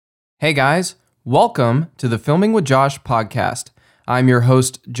Hey guys, welcome to the Filming with Josh podcast. I'm your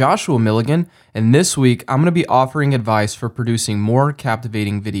host, Joshua Milligan, and this week I'm going to be offering advice for producing more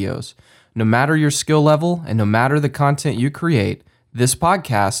captivating videos. No matter your skill level and no matter the content you create, this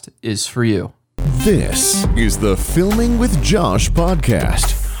podcast is for you. This is the Filming with Josh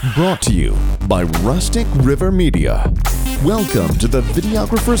podcast, brought to you by Rustic River Media. Welcome to the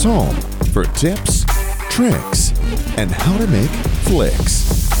videographer's home for tips, tricks, and how to make flicks.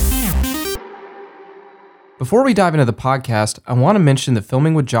 Before we dive into the podcast, I want to mention the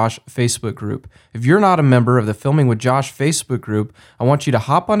Filming with Josh Facebook group. If you're not a member of the Filming with Josh Facebook group, I want you to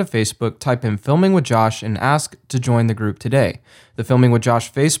hop onto Facebook, type in Filming with Josh, and ask to join the group today. The Filming with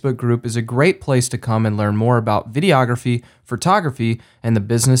Josh Facebook group is a great place to come and learn more about videography, photography, and the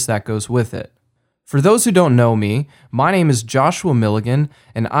business that goes with it. For those who don't know me, my name is Joshua Milligan,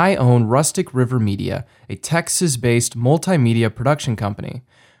 and I own Rustic River Media, a Texas-based multimedia production company.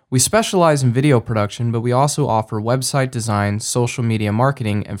 We specialize in video production, but we also offer website design, social media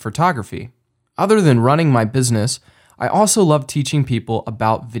marketing, and photography. Other than running my business, I also love teaching people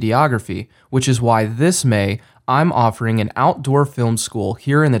about videography, which is why this May, I'm offering an outdoor film school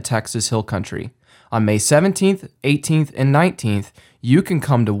here in the Texas Hill Country. On May 17th, 18th, and 19th, you can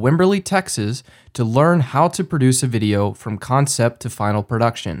come to Wimberley, Texas to learn how to produce a video from concept to final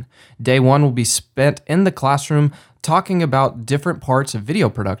production. Day one will be spent in the classroom talking about different parts of video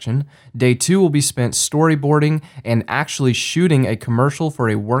production. Day two will be spent storyboarding and actually shooting a commercial for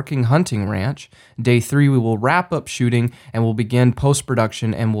a working hunting ranch. Day three, we will wrap up shooting and we'll begin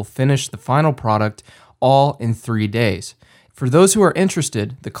post-production and we'll finish the final product all in 3 days. For those who are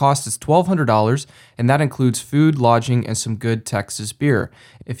interested, the cost is $1,200, and that includes food, lodging, and some good Texas beer.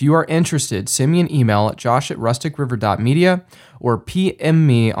 If you are interested, send me an email at josh@rusticriver.media or PM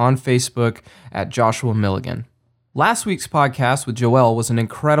me on Facebook at Joshua Milligan. Last week's podcast with Joel was an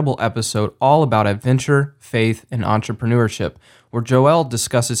incredible episode all about adventure, faith, and entrepreneurship, where Joel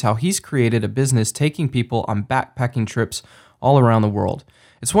discusses how he's created a business taking people on backpacking trips all around the world.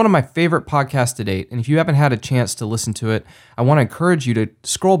 It's one of my favorite podcasts to date, and if you haven't had a chance to listen to it, I want to encourage you to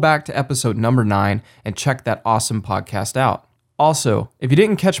scroll back to episode number 9 and check that awesome podcast out. Also, if you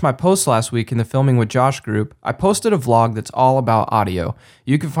didn't catch my post last week in the Filming with Josh group, I posted a vlog that's all about audio.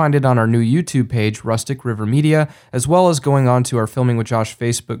 You can find it on our new YouTube page, Rustic River Media, as well as going on to our Filming with Josh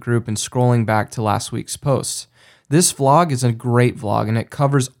Facebook group and scrolling back to last week's posts. This vlog is a great vlog, and it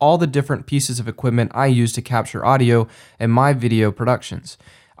covers all the different pieces of equipment I use to capture audio in my video productions.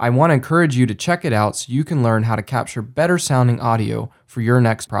 I want to encourage you to check it out so you can learn how to capture better sounding audio for your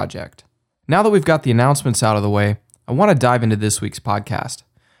next project. Now that we've got the announcements out of the way, I want to dive into this week's podcast.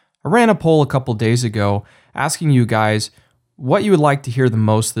 I ran a poll a couple days ago asking you guys what you would like to hear the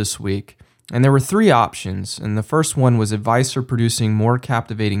most this week, and there were 3 options, and the first one was advice for producing more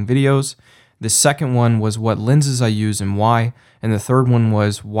captivating videos. The second one was what lenses I use and why, and the third one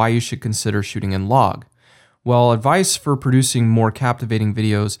was why you should consider shooting in log. Well, advice for producing more captivating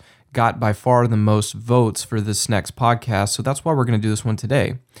videos got by far the most votes for this next podcast, so that's why we're going to do this one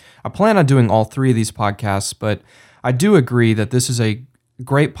today. I plan on doing all 3 of these podcasts, but I do agree that this is a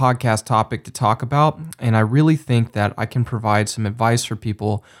great podcast topic to talk about, and I really think that I can provide some advice for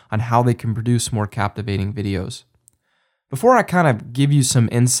people on how they can produce more captivating videos. Before I kind of give you some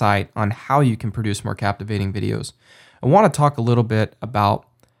insight on how you can produce more captivating videos, I want to talk a little bit about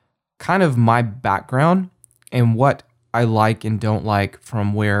kind of my background and what I like and don't like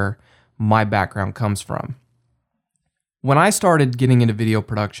from where my background comes from. When I started getting into video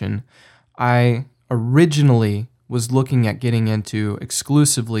production, I originally was looking at getting into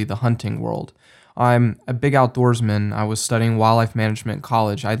exclusively the hunting world. I'm a big outdoorsman. I was studying wildlife management in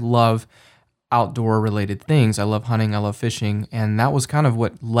college. I love outdoor related things. I love hunting, I love fishing, and that was kind of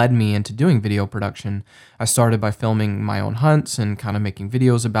what led me into doing video production. I started by filming my own hunts and kind of making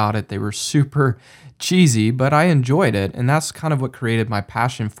videos about it. They were super cheesy, but I enjoyed it, and that's kind of what created my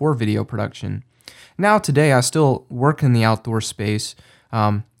passion for video production. Now today I still work in the outdoor space,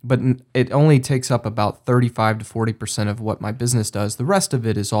 but it only takes up about 35 to 40% of what my business does. The rest of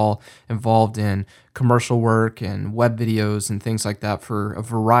it is all involved in commercial work and web videos and things like that for a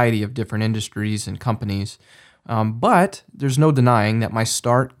variety of different industries and companies. But there's no denying that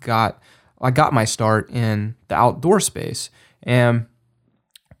I got my start in the outdoor space. And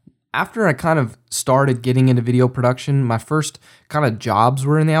after I kind of started getting into video production, my first kind of jobs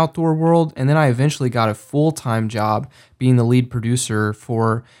were in the outdoor world, and then I eventually got a full-time job being the lead producer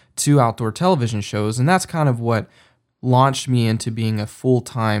for 2 outdoor television shows, and that's kind of what launched me into being a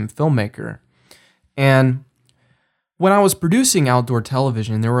full-time filmmaker. And when I was producing outdoor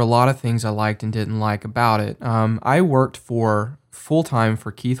television, there were a lot of things I liked and didn't like about it. I worked for full-time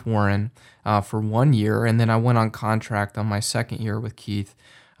for Keith Warren for 1 year, and then I went on contract on my second year with Keith.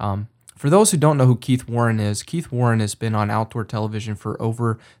 For those who don't know who Keith Warren has been on outdoor television for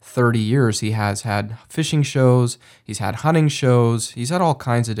over 30 years. He has had fishing shows, he's had hunting shows, he's had all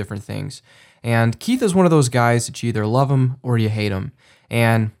kinds of different things. And Keith is one of those guys that you either love him or you hate him.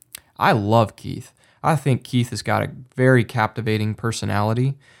 And I love Keith. I think Keith has got a very captivating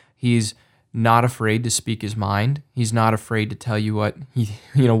personality. He's not afraid to speak his mind. He's not afraid to tell you what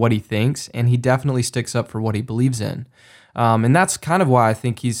he thinks, and he definitely sticks up for what he believes in. And that's kind of why I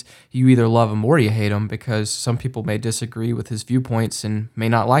think you either love him or you hate him, because some people may disagree with his viewpoints and may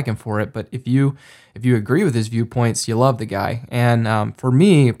not like him for it. But if you agree with his viewpoints, you love the guy. And for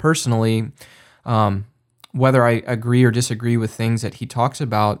me personally, whether I agree or disagree with things that he talks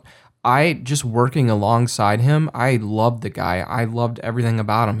about, just working alongside him, I loved the guy. I loved everything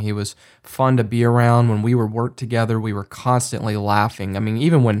about him. He was fun to be around. When we worked together, we were constantly laughing. I mean,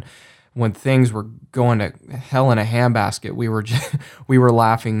 even when things were going to hell in a handbasket, we were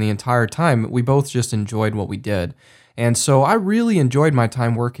laughing the entire time. We both just enjoyed what we did. And so I really enjoyed my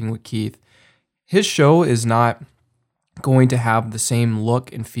time working with Keith. His show is not going to have the same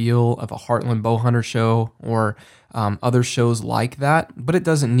look and feel of a Heartland Bowhunter show or other shows like that, but it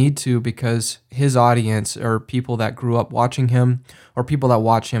doesn't need to, because his audience are people that grew up watching him, or people that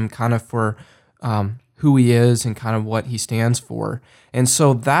watch him kind of for who he is and kind of what he stands for. And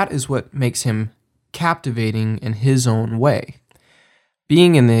so that is what makes him captivating in his own way.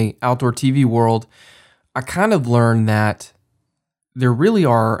 Being in the outdoor TV world, I kind of learned that there really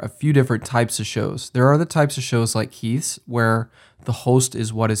are a few different types of shows. There are the types of shows like Keith's, where the host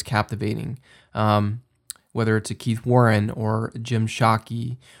is what is captivating. Whether it's a Keith Warren or Jim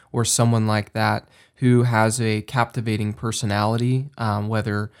Shockey or someone like that who has a captivating personality,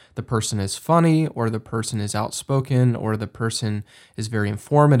 whether the person is funny or the person is outspoken or the person is very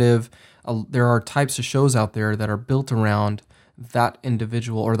informative. There are types of shows out there that are built around that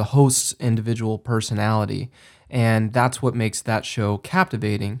individual or the host's individual personality, and that's what makes that show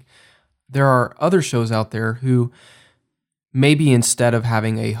captivating. There are other shows out there who maybe instead of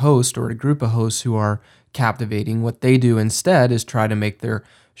having a host or a group of hosts who are captivating, what they do instead is try to make their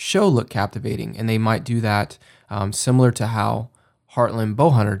show look captivating, and they might do that similar to how Heartland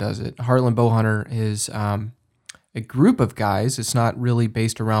Bowhunter does it. Heartland Bowhunter is a group of guys. It's not really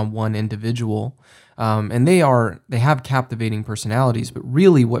based around one individual, and they have captivating personalities, but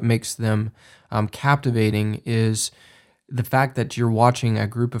really what makes them captivating is the fact that you're watching a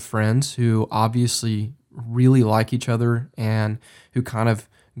group of friends who obviously really like each other and who kind of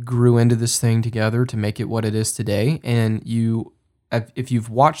grew into this thing together to make it what it is today. And if you've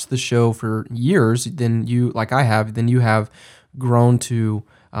watched the show for years, then you have grown to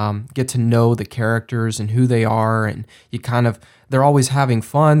get to know the characters and who they are, and they're always having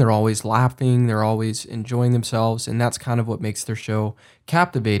fun, they're always laughing, they're always enjoying themselves, and that's kind of what makes their show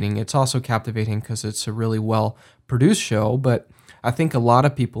captivating. It's also captivating because it's a really well-produced show, but I think a lot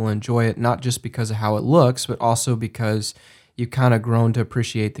of people enjoy it not just because of how it looks, but also because you've kind of grown to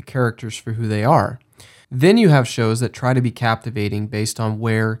appreciate the characters for who they are. Then you have shows that try to be captivating based on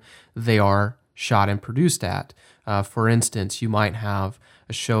where they are shot and produced at. For instance, you might have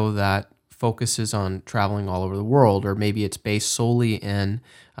a show that focuses on traveling all over the world, or maybe it's based solely in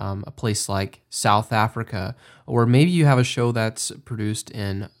a place like South Africa, or maybe you have a show that's produced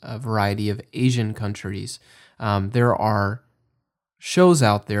in a variety of Asian countries. There are shows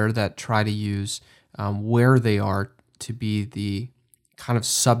out there that try to use where they are to be the kind of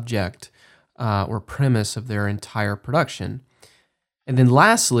subject or premise of their entire production. And then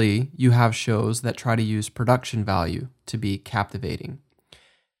lastly, you have shows that try to use production value to be captivating.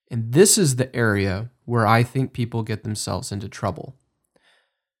 And this is the area where I think people get themselves into trouble.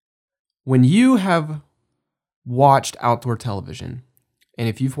 When you have watched outdoor television, and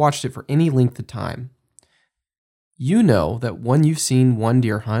if you've watched it for any length of time, you know that when you've seen one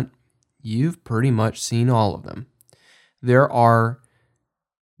deer hunt, you've pretty much seen all of them. There are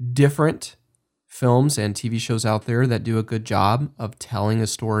different films and TV shows out there that do a good job of telling a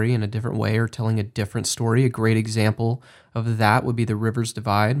story in a different way or telling a different story. A great example of that would be The Rivers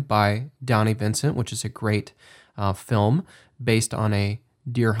Divide by Downey Vincent, which is a great film based on a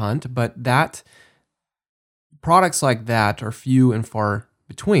deer hunt. But products like that are few and far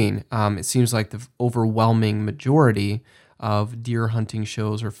between. It seems like the overwhelming majority of deer hunting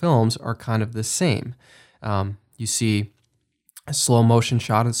shows or films are kind of the same. You see a slow motion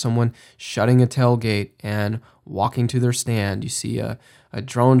shot of someone shutting a tailgate and walking to their stand. You see a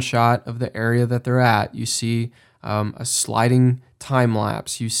drone shot of the area that they're at. You see a sliding time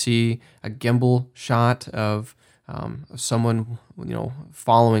lapse. You see a gimbal shot of someone,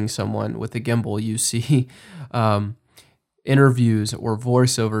 following someone with a gimbal. You see interviews or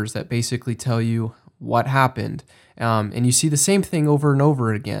voiceovers that basically tell you what happened. And you see the same thing over and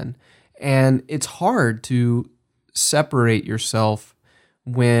over again. And it's hard to separate yourself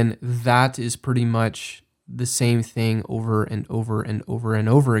when that is pretty much the same thing over and over and over and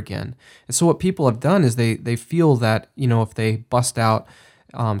over again. And so what people have done is they feel that, if they bust out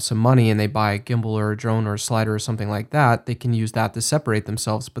some money and they buy a gimbal or a drone or a slider or something like that, they can use that to separate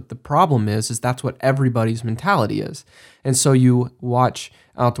themselves. But the problem is that's what everybody's mentality is. And so you watch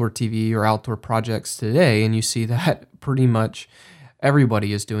outdoor TV or outdoor projects today and you see that pretty much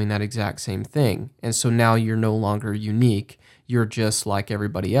everybody is doing that exact same thing. And so now you're no longer unique. You're just like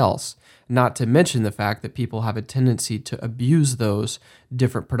everybody else. Not to mention the fact that people have a tendency to abuse those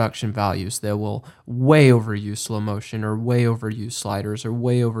different production values. They will way overuse slow motion or way overuse sliders or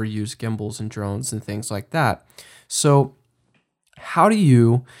way overuse gimbals and drones and things like that. So how do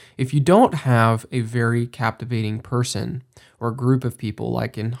you, if you don't have a very captivating person or group of people,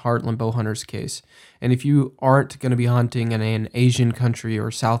 like in Heartland Bowhunter's case, and if you aren't going to be hunting in an Asian country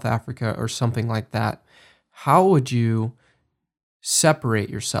or South Africa or something like that, how would you separate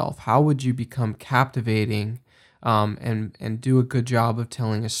yourself? How would you become captivating and do a good job of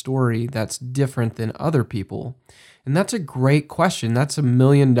telling a story that's different than other people? And that's a great question. That's $1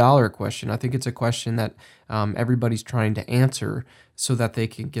 million question. I think it's a question that everybody's trying to answer so that they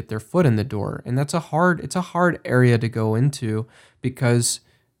can get their foot in the door. And it's a hard area to go into because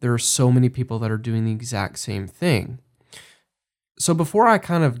there are so many people that are doing the exact same thing. So before I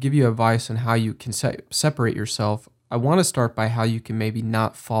kind of give you advice on how you can separate yourself, I want to start by how you can maybe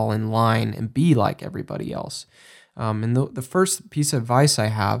not fall in line and be like everybody else. And the first piece of advice I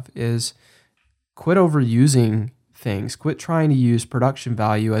have is quit overusing things. Quit trying to use production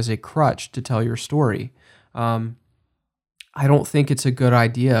value as a crutch to tell your story. I don't think it's a good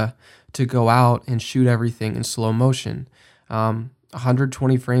idea to go out and shoot everything in slow motion.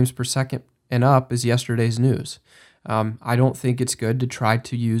 120 frames per second and up is yesterday's news. I don't think it's good to try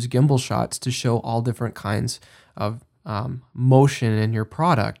to use gimbal shots to show all different kinds of motion in your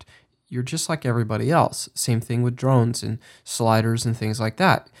product. You're just like everybody else. Same thing with drones and sliders and things like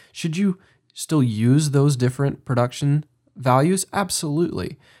that. Should you still use those different production values?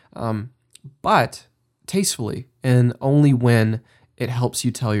 Absolutely. But tastefully and only when it helps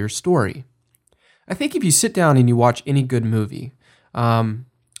you tell your story. I think if you sit down and you watch any good movie,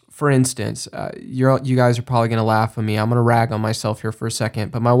 for instance, you guys are probably going to laugh at me. I'm going to rag on myself here for a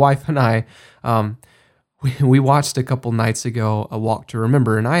second, but my wife and I, we watched a couple nights ago A Walk to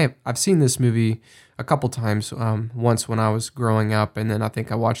Remember, and I've seen this movie a couple times, once when I was growing up, and then I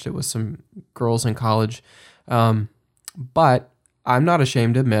think I watched it with some girls in college. But I'm not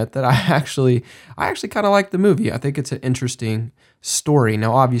ashamed to admit that I actually kind of like the movie. I think it's an interesting story.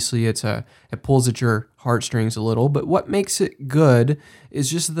 Now, obviously, it pulls at your heartstrings a little, but what makes it good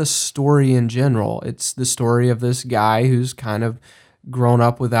is just the story in general. It's the story of this guy who's kind of grown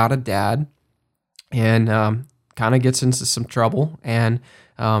up without a dad and kind of gets into some trouble and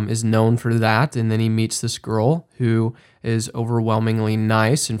is known for that. And then he meets this girl who is overwhelmingly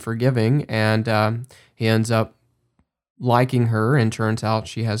nice and forgiving, and he ends up liking her, and turns out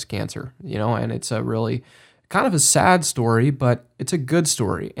she has cancer, and it's a really kind of a sad story, but it's a good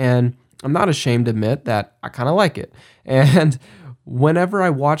story. And I'm not ashamed to admit that I kind of like it. And whenever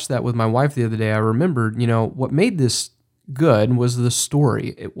I watched that with my wife the other day, I remembered, what made this good was the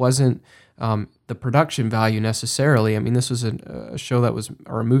story. It wasn't the production value necessarily. I mean, this was a show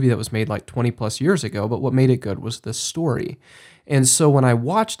or a movie that was made like 20 plus years ago, but what made it good was the story. And so when I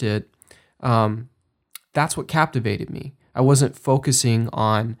watched it, that's what captivated me. I wasn't focusing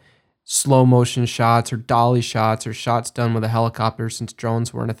on slow motion shots or dolly shots or shots done with a helicopter, since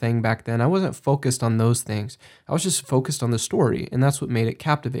drones weren't a thing back then. I wasn't focused on those things. I was just focused on the story, and that's what made it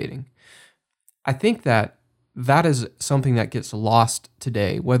captivating. I think that is something that gets lost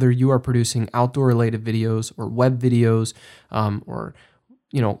today, whether you are producing outdoor related videos or web videos, or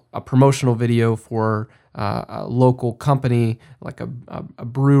a promotional video for a local company like a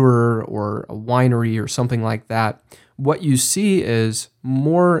brewer or a winery or something like that. What you see is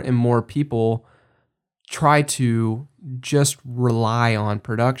more and more people try to just rely on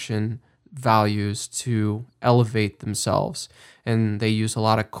production values to elevate themselves. And they use a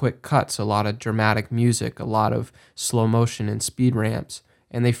lot of quick cuts, a lot of dramatic music, a lot of slow motion and speed ramps.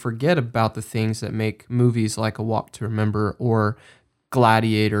 And they forget about the things that make movies like A Walk to Remember or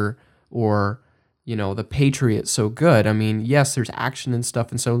Gladiator or The Patriot so good. I mean, yes, there's action and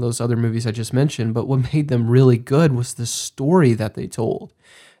stuff in some of those other movies I just mentioned, but what made them really good was the story that they told.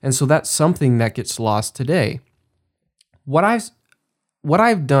 And so that's something that gets lost today. what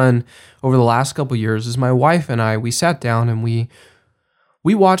I've done over the last couple of years is my wife and I, we sat down and we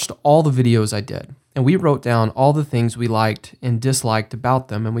watched all the videos I did, and we wrote down all the things we liked and disliked about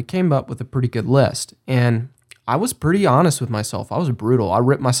them, and we came up with a pretty good list. And I was pretty honest with myself. I was brutal. I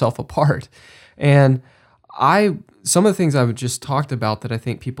ripped myself apart. And some of the things I've just talked about that I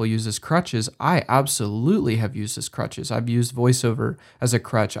think people use as crutches, I absolutely have used as crutches. I've used voiceover as a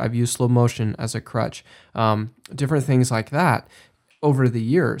crutch. I've used slow motion as a crutch, different things like that over the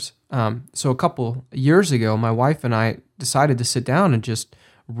years. So a couple years ago, my wife and I decided to sit down and just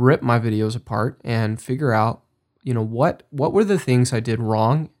rip my videos apart and figure out, what were the things I did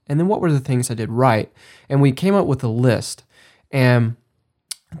wrong, and then what were the things I did right. And we came up with a list. And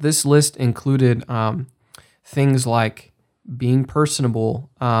this list included things like being personable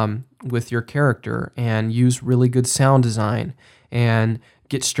with your character, and use really good sound design, and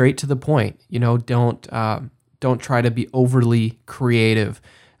get straight to the point. Don't try to be overly creative.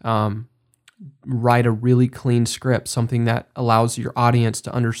 Write a really clean script, something that allows your audience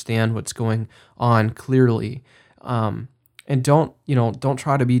to understand what's going on clearly. And don't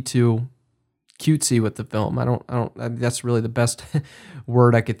try to be too cutesy with the film. I don't, that's really the best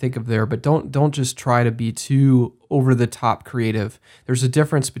word I could think of there, but don't just try to be too over the top creative. There's a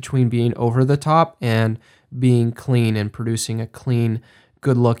difference between being over the top and being clean and producing a clean,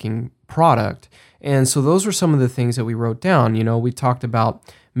 good looking product. And so those were some of the things that we wrote down. We talked about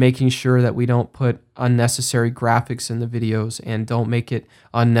making sure that we don't put unnecessary graphics in the videos, and don't make it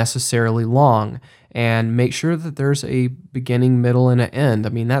unnecessarily long, and make sure that there's a beginning, middle, and an end. I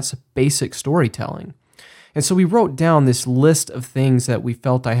mean, that's basic storytelling. And so we wrote down this list of things that we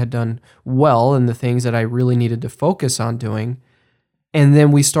felt I had done well, and the things that I really needed to focus on doing. And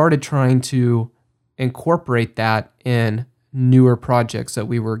then we started trying to incorporate that in newer projects that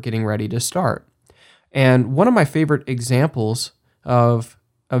we were getting ready to start. And one of my favorite examples of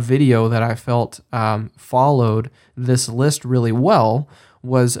a video that I felt followed this list really well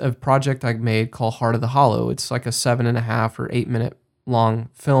was a project I made called Heart of the Hollow. It's like a 7.5 or 8 minute long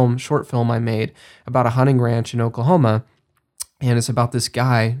short film I made about a hunting ranch in Oklahoma. And it's about this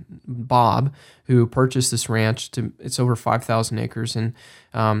guy, Bob, who purchased this ranch. It's over 5,000 acres. And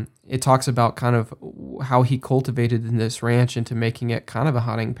it talks about kind of how he cultivated this ranch into making it kind of a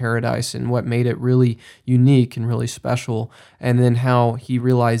hunting paradise, and what made it really unique and really special. And then how he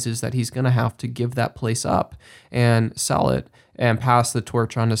realizes that he's going to have to give that place up and sell it and pass the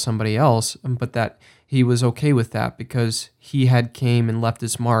torch on to somebody else. But that he was okay with that because he had came and left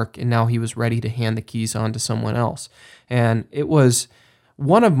his mark, and now he was ready to hand the keys on to someone else. And it was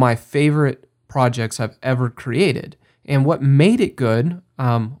one of my favorite projects I've ever created. And what made it good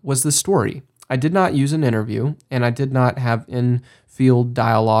was the story. I did not use an interview, and I did not have in-field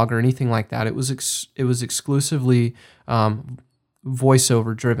dialogue or anything like that. It was exclusively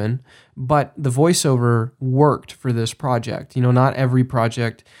voiceover driven, but the voiceover worked for this project. Not every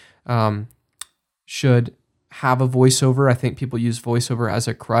project should have a voiceover. I think people use voiceover as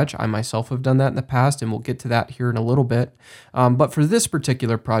a crutch. I myself have done that in the past, and we'll get to that here in a little bit. But for this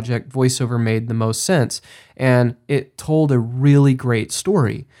particular project, voiceover made the most sense, and it told a really great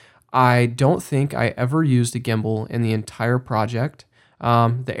story. I don't think I ever used a gimbal in the entire project.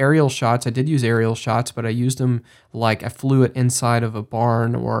 The aerial shots, I did use aerial shots, but I used them like I flew it inside of a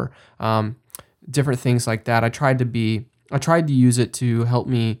barn or different things like that. I tried to use it to help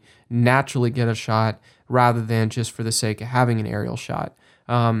me naturally get a shot rather than just for the sake of having an aerial shot.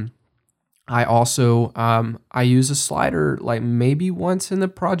 I also, I use a slider like maybe once in the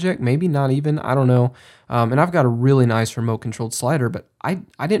project, maybe not even, I don't know. And I've got a really nice remote controlled slider, but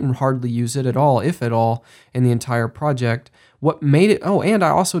I didn't hardly use it at all, if at all, in the entire project. What made it, and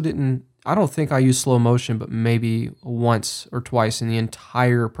I don't think I used slow motion, but maybe once or twice in the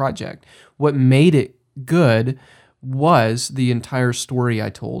entire project. What made it good was the entire story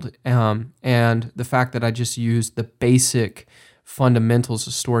I told, and the fact that I just used the basic fundamentals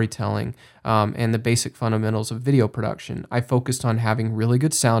of storytelling and the basic fundamentals of video production. I focused on having really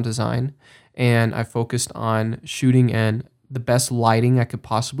good sound design, and I focused on shooting in the best lighting I could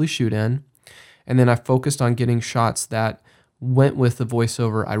possibly shoot in, and then I focused on getting shots that went with the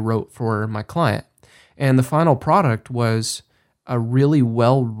voiceover I wrote for my client. And the final product was a really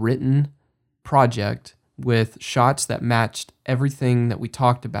well-written project with shots that matched everything that we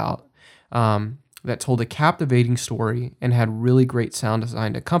talked about, that told a captivating story and had really great sound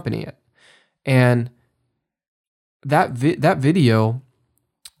design to accompany it. And that video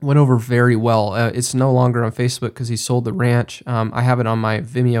went over very well. It's no longer on Facebook because he sold the ranch. I have it on my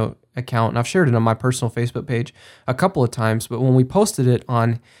Vimeo account, and I've shared it on my personal Facebook page a couple of times, but when we posted it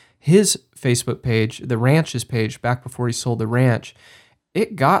on his Facebook page, the ranch's page, back before he sold the ranch,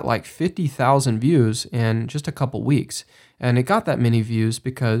 it got like 50,000 views in just a couple weeks. And it got that many views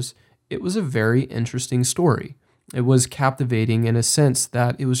because it was a very interesting story. It was captivating in a sense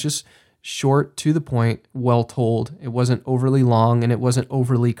that it was just short, to the point, well told. It wasn't overly long and it wasn't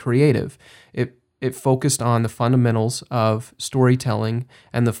overly creative. It focused on the fundamentals of storytelling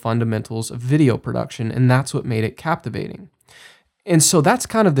and the fundamentals of video production, and that's what made it captivating. And so that's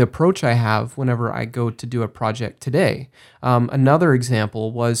kind of the approach I have whenever I go to do a project today. Another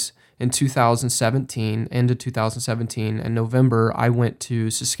example was in 2017, into 2017, in November, I went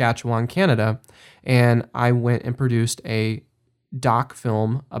to Saskatchewan, Canada, and I went and produced a doc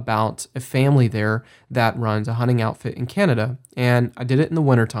film about a family there that runs a hunting outfit in Canada. And I did it in the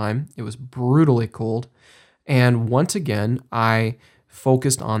wintertime. It was brutally cold. And once again, I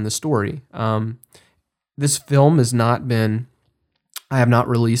focused on the story. This film I have not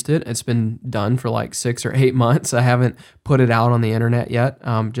released it. It's been done for like 6 or 8 months. I haven't put it out on the internet yet,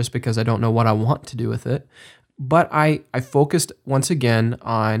 just because I don't know what I want to do with it. But I focused once again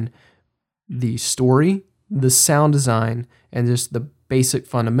on the story, the sound design, and just the basic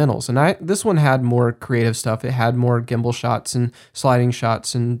fundamentals. And this one had more creative stuff. It had more gimbal shots and sliding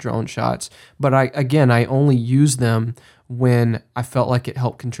shots and drone shots. But I only used them when I felt like it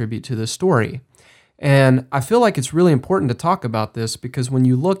helped contribute to the story. And I feel like it's really important to talk about this because when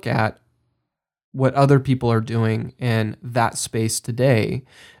you look at what other people are doing in that space today,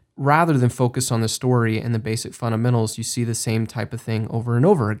 rather than focus on the story and the basic fundamentals, you see the same type of thing over and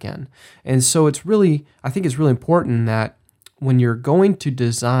over again. And so I think it's really important that when you're going to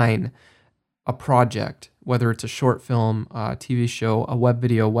design a project, whether it's a short film, a TV show, a web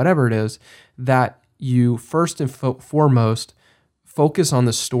video, whatever it is, that you first and foremost focus on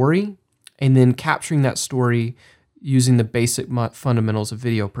the story and then capturing that story using the basic fundamentals of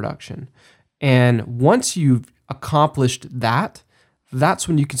video production. And once you've accomplished that, that's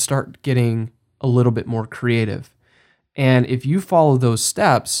when you can start getting a little bit more creative. And if you follow those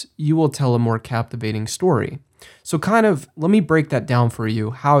steps, you will tell a more captivating story. So let me break that down for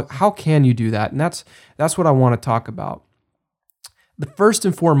you. How can you do that? And that's what I want to talk about. The first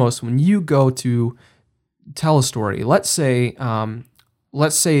and foremost, when you go to tell a story, let's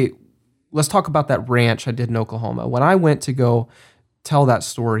talk about that ranch I did in Oklahoma. When I went to go tell that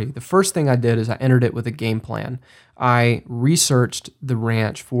story, the first thing I did is I entered it with a game plan. I researched the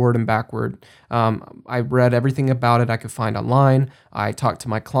ranch forward and backward. I read everything about it I could find online. I talked to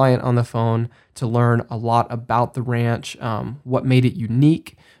my client on the phone to learn a lot about the ranch, what made it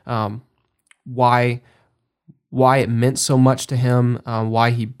unique, why it meant so much to him, why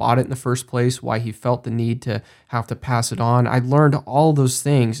he bought it in the first place, why he felt the need to have to pass it on. I learned all those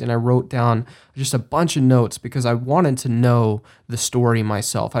things and I wrote down just a bunch of notes because I wanted to know the story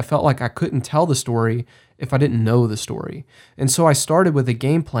myself. I felt like I couldn't tell the story if I didn't know the story. And so I started with a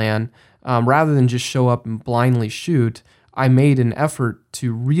game plan. Rather than just show up and blindly shoot, I made an effort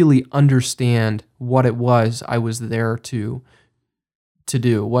to really understand what it was I was there to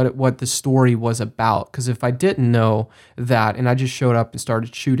do, what the story was about. Because if I didn't know that and I just showed up and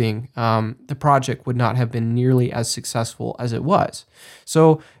started shooting, the project would not have been nearly as successful as it was.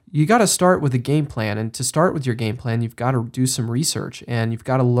 So you got to start with a game plan. And to start with your game plan, you've got to do some research and you've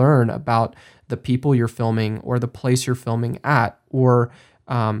got to learn about the people you're filming or the place you're filming at, or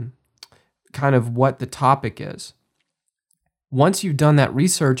kind of what the topic is. Once you've done that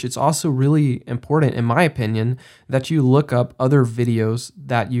research, it's also really important, in my opinion, that you look up other videos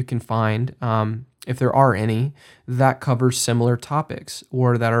that you can find, if there are any, that cover similar topics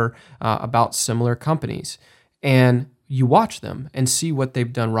or that are about similar companies. And you watch them and see what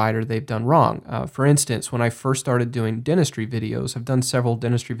they've done right or they've done wrong. For instance, when I first started doing dentistry videos, I've done several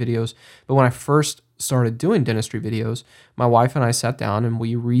dentistry videos, but when I first started doing dentistry videos, my wife and I sat down and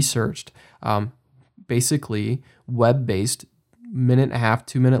we researched basically web-based 1.5,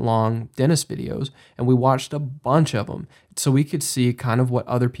 2 minute long dentist videos, and we watched a bunch of them so we could see kind of what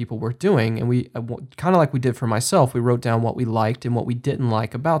other people were doing. And we kind of like we did for myself, we wrote down what we liked and what we didn't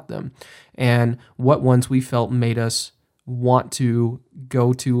like about them and what ones we felt made us want to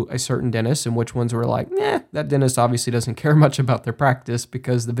go to a certain dentist and which ones were like, that dentist obviously doesn't care much about their practice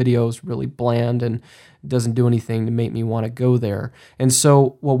because the video is really bland and doesn't do anything to make me want to go there. And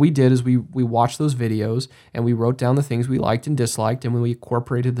so what we did is we watched those videos and we wrote down the things we liked and disliked and we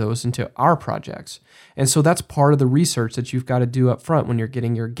incorporated those into our projects. And so that's part of the research that you've got to do up front when you're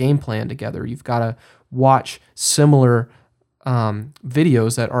getting your game plan together. You've got to watch similar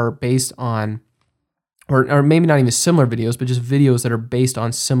videos that are based on or maybe not even similar videos, but just videos that are based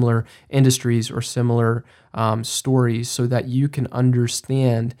on similar industries or similar stories, so that you can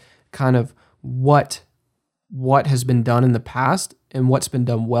understand kind of what has been done in the past and what's been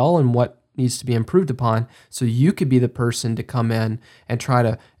done well and what needs to be improved upon, so you could be the person to come in and try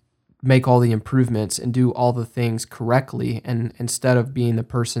to make all the improvements and do all the things correctly, and instead of being the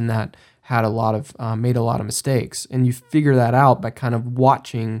person that had made a lot of mistakes. And you figure that out by kind of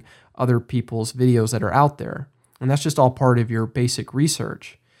watching other people's videos that are out there. And that's just all part of your basic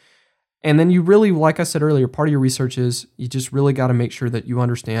research. And then you really, like I said earlier, part of your research is you just really got to make sure that you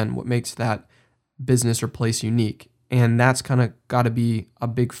understand what makes that business or place unique. And that's kind of got to be a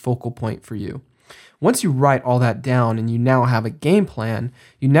big focal point for you. Once you write all that down and you now have a game plan,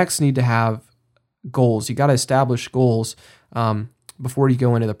 you next need to have goals. You got to establish goals before you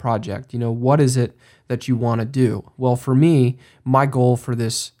go into the project. What is it that you want to do? Well, for me, my goal for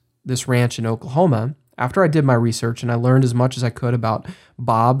this ranch in Oklahoma, after I did my research and I learned as much as I could about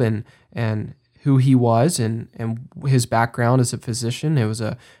Bob and who he was and his background as a physician. It was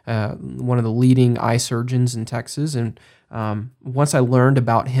one of the leading eye surgeons in Texas. And once I learned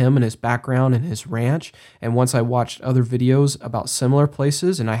about him and his background and his ranch, and once I watched other videos about similar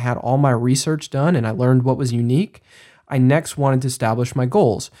places and I had all my research done and I learned what was unique, I next wanted to establish my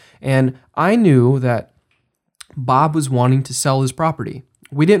goals. And I knew that Bob was wanting to sell his property.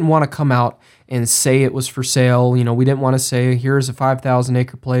 We didn't want to come out and say it was for sale. We didn't want to say, here's a 5,000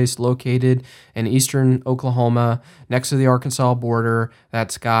 acre place located in eastern Oklahoma next to the Arkansas border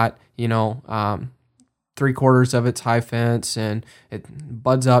that's got, 3/4 of its high fence and it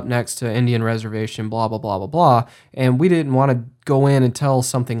buds up next to Indian reservation, blah, blah, blah, blah, blah. And we didn't want to go in and tell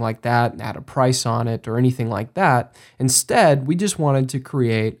something like that and add a price on it or anything like that. Instead, we just wanted to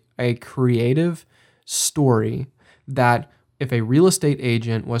create a creative story that if a real estate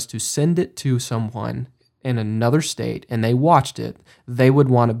agent was to send it to someone in another state and they watched it, they would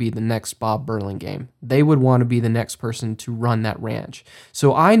want to be the next Bob Burlingame. They would want to be the next person to run that ranch.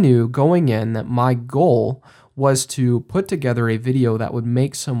 So I knew going in that my goal was to put together a video that would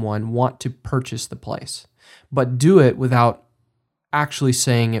make someone want to purchase the place, but do it without actually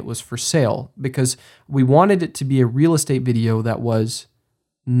saying it was for sale, because we wanted it to be a real estate video that was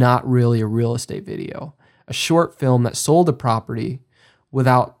not really a real estate video. A short film that sold a property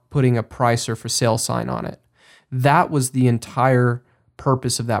without putting a price or for sale sign on it. That was the entire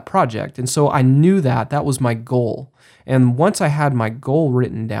purpose of that project. And so I knew that was my goal. And once I had my goal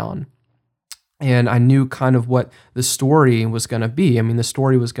written down and I knew kind of what the story was going to be, the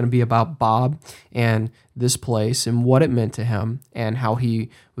story was going to be about Bob and this place and what it meant to him and how he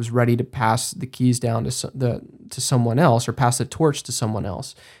was ready to pass the keys down to someone else, or pass the torch to someone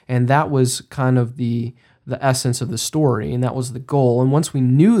else. And that was kind of the essence of the story, and that was the goal. And once we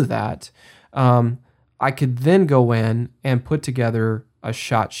knew that, I could then go in and put together a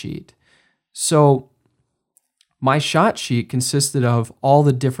shot sheet. So my shot sheet consisted of all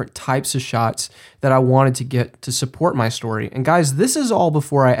the different types of shots that I wanted to get to support my story. And guys, this is all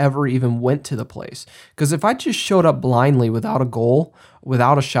before I ever even went to the place. Because if I just showed up blindly without a goal,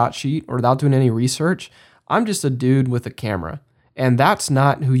 without a shot sheet, or without doing any research, I'm just a dude with a camera. And that's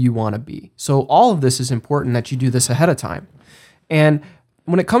not who you want to be. So all of this is important that you do this ahead of time. And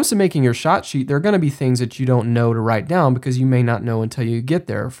when it comes to making your shot sheet, there are going to be things that you don't know to write down because you may not know until you get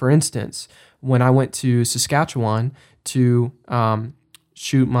there. For instance, when I went to Saskatchewan to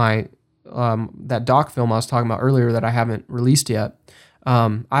shoot my that doc film I was talking about earlier that I haven't released yet,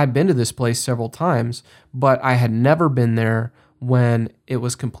 I had been to this place several times, but I had never been there when it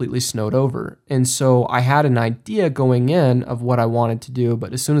was completely snowed over. And so I had an idea going in of what I wanted to do,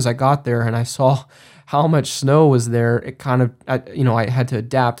 but as soon as I got there and I saw how much snow was there, it kind of, I had to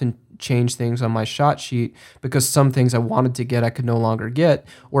adapt and change things on my shot sheet, because some things I wanted to get I could no longer get,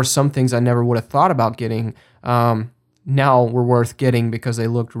 or some things I never would have thought about getting now were worth getting because they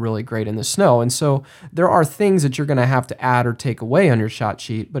looked really great in the snow. And so there are things that you're going to have to add or take away on your shot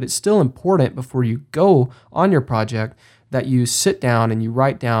sheet, but it's still important before you go on your project that you sit down and you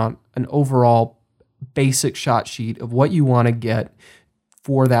write down an overall basic shot sheet of what you want to get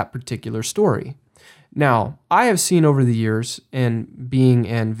for that particular story. Now, I have seen over the years in being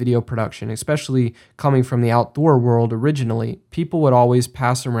in video production, especially coming from the outdoor world originally, people would always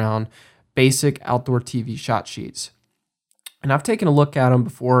pass around basic outdoor TV shot sheets. And I've taken a look at them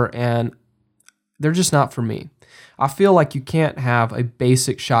before, and they're just not for me. I feel like you can't have a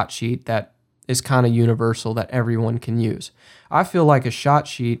basic shot sheet that is kind of universal that everyone can use. I feel like a shot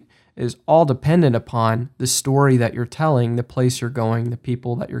sheet is all dependent upon the story that you're telling, the place you're going, the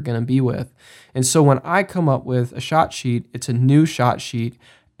people that you're going to be with. And so when I come up with a shot sheet, it's a new shot sheet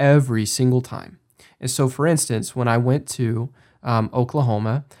every single time. And so, for instance, when I went to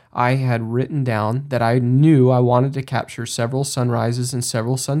Oklahoma, I had written down that I knew I wanted to capture several sunrises and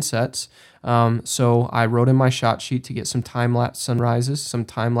several sunsets. So I wrote in my shot sheet to get some time-lapse sunrises, some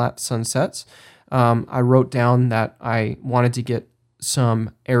time-lapse sunsets. I wrote down that I wanted to get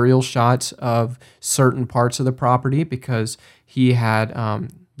some aerial shots of certain parts of the property because he had,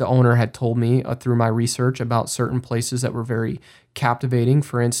 the owner had told me through my research about certain places that were very captivating.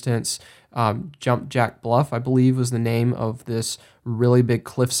 For instance, Jump Jack Bluff, I believe, was the name of this really big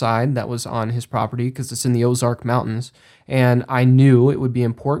cliffside that was on his property because it's in the Ozark Mountains. And I knew it would be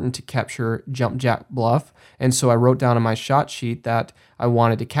important to capture Jump Jack Bluff. And so I wrote down on my shot sheet that I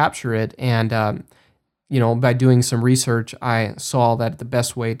wanted to capture it. And, by doing some research, I saw that the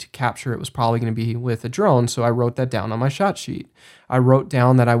best way to capture it was probably going to be with a drone. So I wrote that down on my shot sheet. I wrote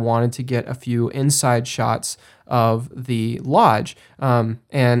down that I wanted to get a few inside shots of the lodge. And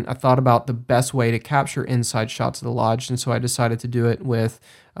I thought about the best way to capture inside shots of the lodge. And so I decided to do it with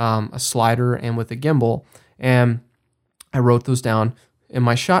a slider and with a gimbal. And I wrote those down in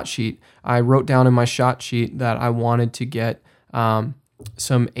my shot sheet. I wrote down in my shot sheet that I wanted to get some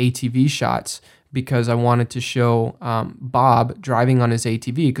ATV shots because I wanted to show Bob driving on his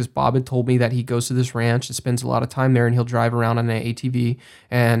ATV because Bob had told me that he goes to this ranch and spends a lot of time there and he'll drive around on an ATV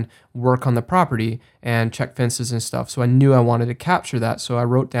and work on the property and check fences and stuff. So I knew I wanted to capture that. So I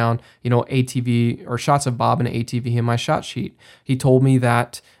wrote down, ATV or shots of Bob and an ATV in my shot sheet. He told me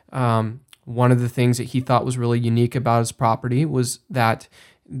that one of the things that he thought was really unique about his property was that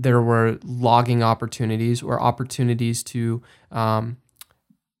there were logging opportunities or opportunities to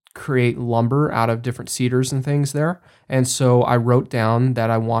create lumber out of different cedars and things there. And so I wrote down that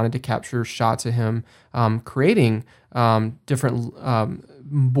I wanted to capture shots of him creating different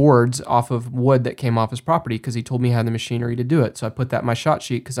boards off of wood that came off his property because he told me he had the machinery to do it. So I put that in my shot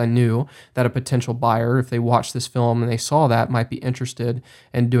sheet because I knew that a potential buyer, if they watched this film and they saw that, might be interested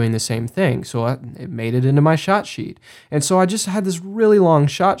in doing the same thing. So it made it into my shot sheet. And so I just had this really long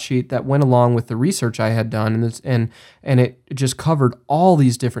shot sheet that went along with the research I had done, and it just covered all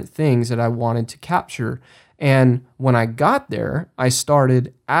these different things that I wanted to capture. And when I got there, I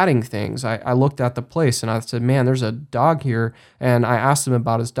started adding things. I looked at the place and I said, man, there's a dog here. And I asked him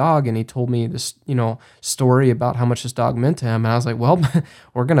about his dog and he told me this, story about how much his dog meant to him. And I was like, well,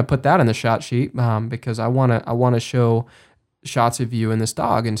 we're going to put that in the shot sheet because I want to show shots of you and this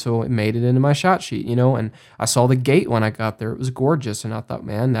dog. And so it made it into my shot sheet, and I saw the gate when I got there. It was gorgeous. And I thought,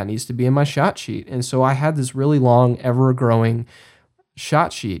 man, that needs to be in my shot sheet. And so I had this really long, ever growing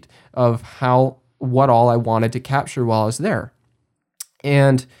shot sheet of what all I wanted to capture while I was there.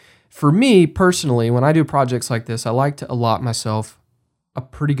 And for me personally, when I do projects like this, I like to allot myself a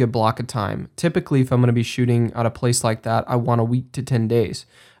pretty good block of time. Typically, if I'm going to be shooting at a place like that, I want a week to 10 days.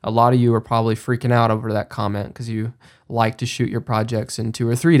 A lot of you are probably freaking out over that comment because you like to shoot your projects in 2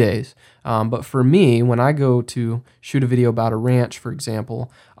 or 3 days. But for me, when I go to shoot a video about a ranch, for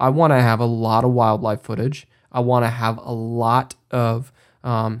example, I want to have a lot of wildlife footage. I want to have a lot of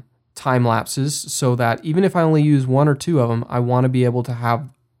time lapses so that even if I only use 1 or 2 of them, I want to be able to have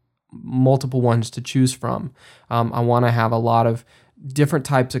multiple ones to choose from. I want to have a lot of different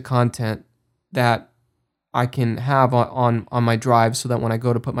types of content that I can have on my drive so that when I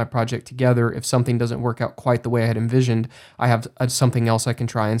go to put my project together, if something doesn't work out quite the way I had envisioned, I have something else I can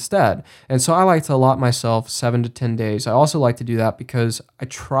try instead. And so I like to allot myself 7 to 10 days. I also like to do that because I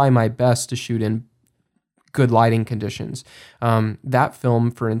try my best to shoot in good lighting conditions. That film,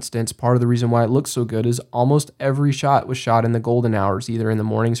 for instance, part of the reason why it looks so good is almost every shot was shot in the golden hours, either in the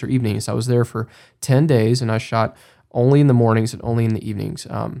mornings or evenings. I was there for 10 days and I shot only in the mornings and only in the evenings.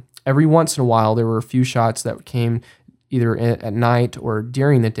 Every once in a while, there were a few shots that came either at night or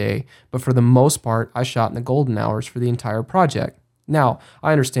during the day, but for the most part, I shot in the golden hours for the entire project. Now,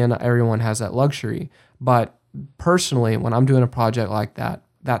 I understand not everyone has that luxury, but personally, when I'm doing a project like that,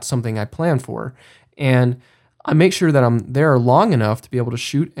 that's something I plan for. And I make sure that I'm there long enough to be able to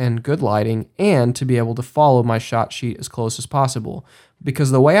shoot in good lighting and to be able to follow my shot sheet as close as possible. Because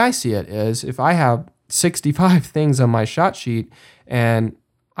the way I see it is if I have 65 things on my shot sheet and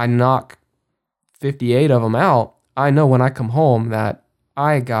I knock 58 of them out, I know when I come home that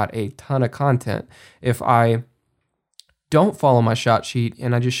I got a ton of content. If I don't follow my shot sheet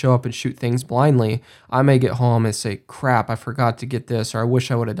and I just show up and shoot things blindly, I may get home and say, crap, I forgot to get this, or I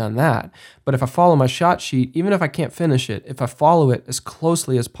wish I would have done that. But if I follow my shot sheet, even if I can't finish it, if I follow it as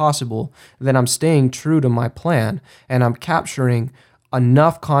closely as possible, then I'm staying true to my plan and I'm capturing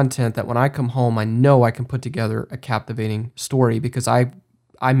enough content that when I come home, I know I can put together a captivating story because I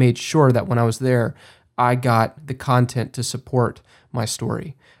made sure that when I was there, I got the content to support my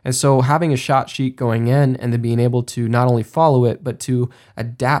story. And so having a shot sheet going in and then being able to not only follow it, but to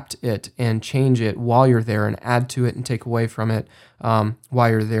adapt it and change it while you're there and add to it and take away from it while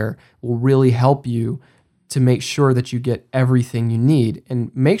you're there will really help you to make sure that you get everything you need, and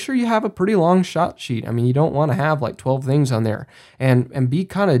make sure you have a pretty long shot sheet. I mean, you don't want to have like 12 things on there, and be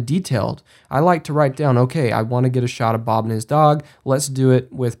kind of detailed. I like to write down, okay, I want to get a shot of Bob and his dog. Let's do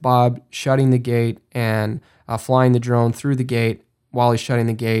it with Bob shutting the gate and flying the drone through the gate while he's shutting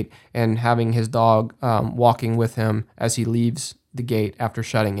the gate, and having his dog walking with him as he leaves the gate after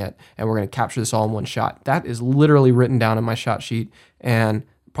shutting it. And we're going to capture this all in one shot. That is literally written down in my shot sheet, and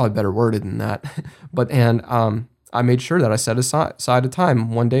probably better worded than that. I made sure that I set aside a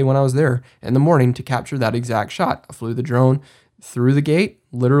time one day when I was there in the morning to capture that exact shot. I flew the drone through the gate,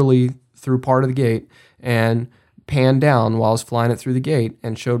 literally through part of the gate, and panned down while I was flying it through the gate,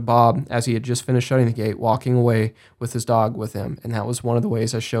 and showed Bob, as he had just finished shutting the gate, walking away with his dog with him. And that was one of the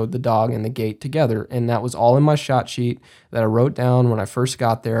ways I showed the dog and the gate together. And that was all in my shot sheet that I wrote down when I first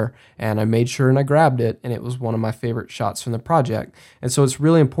got there, and I made sure and I grabbed it, and it was one of my favorite shots from the project. And so it's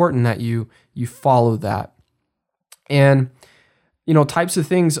really important that you follow that. And types of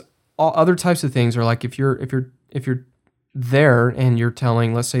things, all other types of things are like, if you're there and you're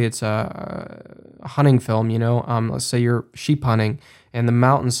telling, let's say it's a hunting film, let's say you're sheep hunting in the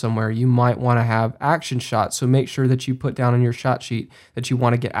mountains somewhere, you might want to have action shots. So make sure that you put down on your shot sheet that you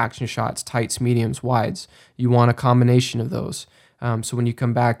want to get action shots, tights, mediums, wides. You want a combination of those. So when you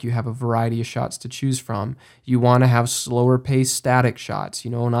come back, you have a variety of shots to choose from. You want to have slower paced static shots.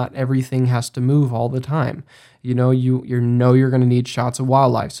 Not everything has to move all the time. You're going to need shots of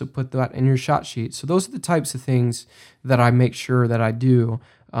wildlife, so put that in your shot sheet. So those are the types of things that I make sure that I do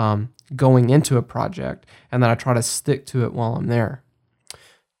going into a project, and that I try to stick to it while I'm there.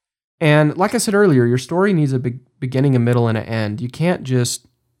 And like I said earlier, your story needs a beginning, a middle, and an end. You can't just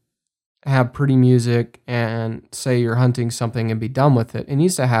have pretty music and say you're hunting something and be done with it. It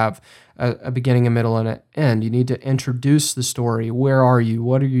needs to have a beginning, a middle, and an end. You need to introduce the story. Where are you?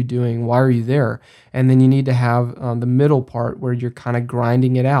 What are you doing? Why are you there? And then you need to have the middle part where you're kind of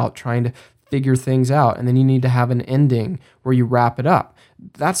grinding it out, trying to figure things out. And then you need to have an ending where you wrap it up.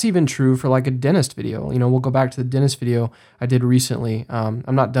 That's even true for like a dentist video. We'll go back to the dentist video I did recently. I'm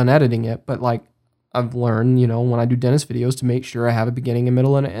not done editing it, but like, I've learned, when I do dentist videos, to make sure I have a beginning, a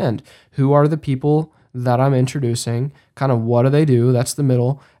middle, and an end. Who are the people that I'm introducing? Kind of what do they do? That's the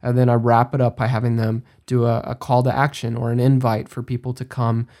middle. And then I wrap it up by having them do a call to action or an invite for people to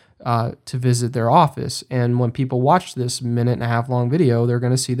come to visit their office. And when people watch this 1.5-minute long video, they're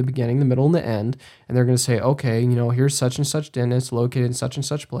going to see the beginning, the middle, and the end. And they're going to say, okay, here's such and such dentist located in such and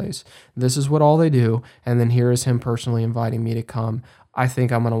such place. This is what all they do. And then here is him personally inviting me to come. I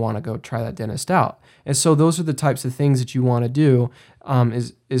think I'm going to want to go try that dentist out. And so those are the types of things that you want to do,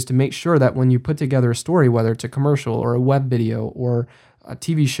 is to make sure that when you put together a story, whether it's a commercial or a web video or a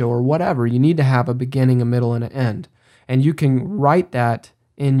TV show or whatever, you need to have a beginning, a middle, and an end. And you can write that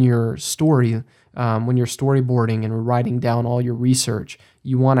in your story when you're storyboarding and writing down all your research.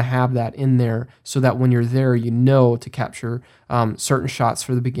 You want to have that in there so that when you're there, to capture certain shots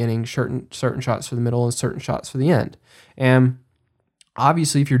for the beginning, certain shots for the middle, and certain shots for the end. And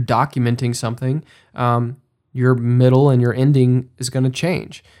obviously, if you're documenting something, your middle and your ending is going to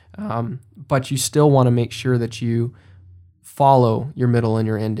change. But you still want to make sure that you follow your middle and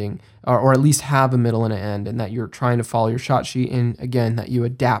your ending, or at least have a middle and an end, and that you're trying to follow your shot sheet, and again, that you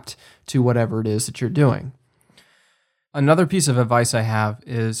adapt to whatever it is that you're doing. Another piece of advice I have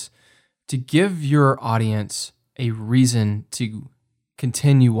is to give your audience a reason to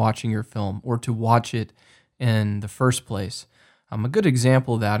continue watching your film or to watch it in the first place. A good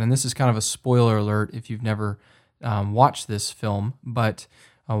example of that, and this is kind of a spoiler alert if you've never watched this film, but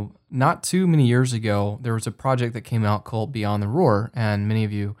not too many years ago, there was a project that came out called Beyond the Roar, and many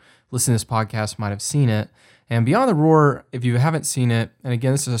of you listening to this podcast might have seen it. And Beyond the Roar, if you haven't seen it, and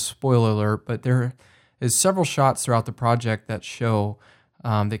again, this is a spoiler alert, but there is several shots throughout the project that show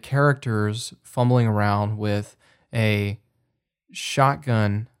the characters fumbling around with a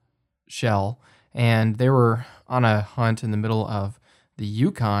shotgun shell, and they were on a hunt in the middle of the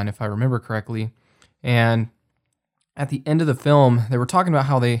Yukon, if I remember correctly. And at the end of the film, they were talking about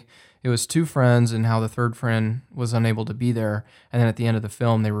how it was two friends and how the third friend was unable to be there. And then at the end of the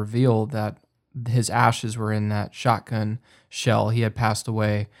film, they revealed that his ashes were in that shotgun shell. He had passed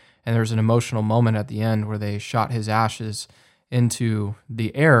away. And there's an emotional moment at the end where they shot his ashes into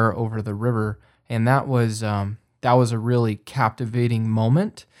the air over the river. And that was a really captivating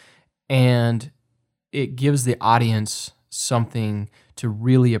moment. And it gives the audience something to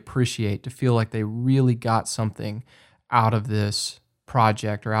really appreciate, to feel like they really got something out of this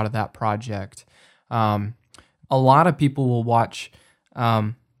project or out of that project. A lot of people will watch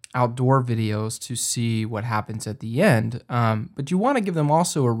outdoor videos to see what happens at the end, but you want to give them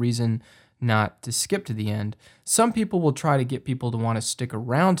also a reason not to skip to the end. Some people will try to get people to want to stick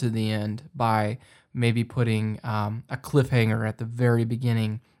around to the end by maybe putting a cliffhanger at the very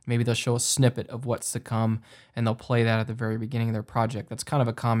beginning. Maybe they'll show a snippet of what's to come, and they'll play that at the very beginning of their project. That's kind of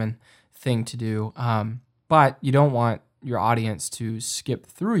a common thing to do, but you don't want your audience to skip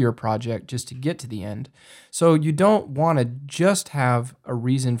through your project just to get to the end. So you don't want to just have a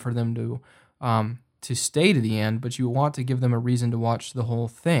reason for them to stay to the end, but you want to give them a reason to watch the whole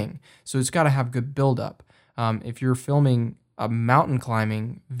thing. So it's got to have good buildup. If you're filming a mountain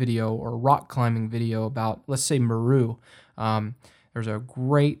climbing video or rock climbing video about, let's say, Meru, there's a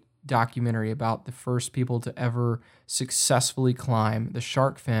great documentary about the first people to ever successfully climb the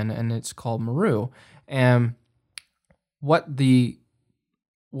shark fin, and it's called Meru. And what the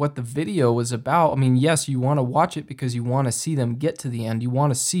video was about, I mean, yes, you want to watch it because you want to see them get to the end. You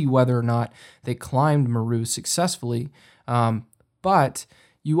want to see whether or not they climbed Meru successfully. But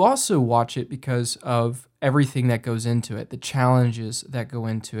you also watch it because of everything that goes into it, the challenges that go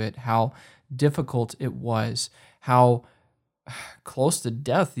into it, how difficult it was, how close to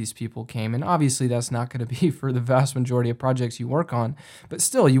death these people came. And obviously that's not going to be for the vast majority of projects you work on. But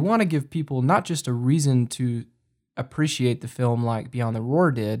still, you want to give people not just a reason to appreciate the film like Beyond the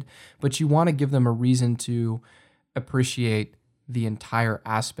Roar did, but you want to give them a reason to appreciate the entire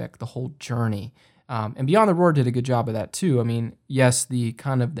aspect, the whole journey. And Beyond the Roar did a good job of that too. I mean, yes, the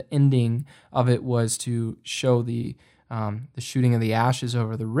kind of the ending of it was to show the shooting of the ashes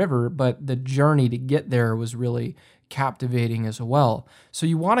over the river, but the journey to get there was really captivating as well. So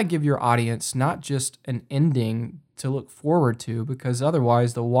you want to give your audience not just an ending to look forward to, because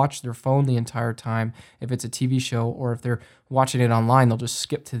otherwise they'll watch their phone the entire time if it's a TV show, or if they're watching it online, they'll just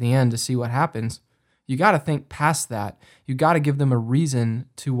skip to the end to see what happens. You got to think past that. You got to give them a reason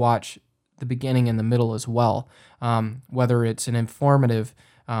to watch the beginning and the middle as well, whether it's an informative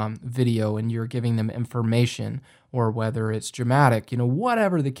video and you're giving them information, or whether it's dramatic,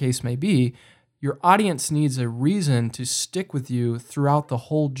 whatever the case may be. Your audience needs a reason to stick with you throughout the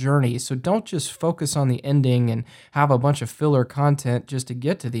whole journey. So don't just focus on the ending and have a bunch of filler content just to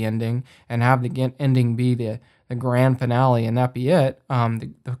get to the ending and have the ending be the grand finale and that be it,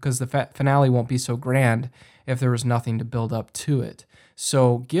 because the finale won't be so grand if there was nothing to build up to it.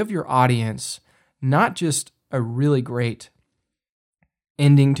 So give your audience not just a really great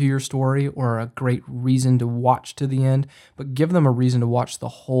ending to your story or a great reason to watch to the end, but give them a reason to watch the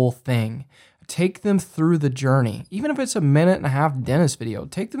whole thing. Take them through the journey. Even if it's a 1.5-minute dentist video,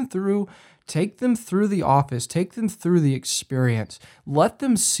 take them through the office, take them through the experience. Let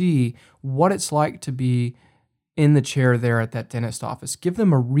them see what it's like to be in the chair there at that dentist office. Give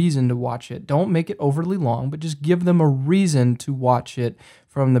them a reason to watch it. Don't make it overly long, but just give them a reason to watch it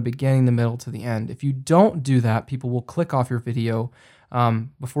from the beginning, the middle, to the end. If you don't do that, people will click off your video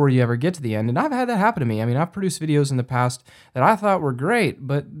before you ever get to the end. And I've had that happen to me. I mean, I've produced videos in the past that I thought were great,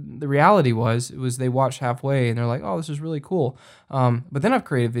 but the reality was they watched halfway and they're like, oh, this is really cool. But then I've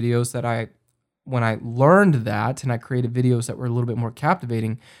created videos that when I learned that and I created videos that were a little bit more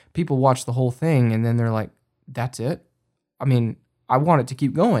captivating, people watch the whole thing and then they're like, that's it? I mean, I want it to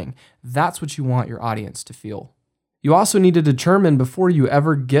keep going. That's what you want your audience to feel. You also need to determine before you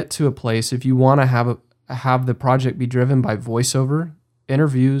ever get to a place if you want to have the project be driven by voiceover,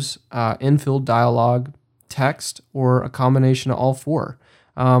 interviews, infill dialogue, text, or a combination of all four.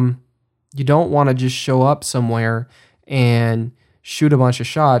 You don't want to just show up somewhere and shoot a bunch of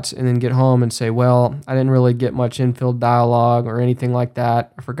shots and then get home and say, well, I didn't really get much infill dialogue or anything like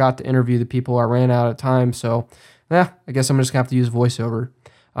that. I forgot to interview the people. I ran out of time. So, I guess I'm just going to have to use voiceover.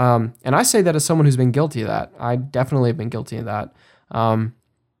 And I say that as someone who's been guilty of that. I definitely have been guilty of that.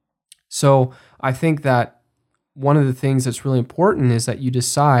 So I think that one of the things that's really important is that you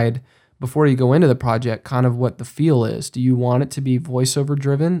decide before you go into the project kind of what the feel is. Do you want it to be voiceover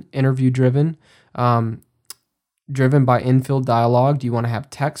driven, interview driven, driven by infill dialogue? Do you want to have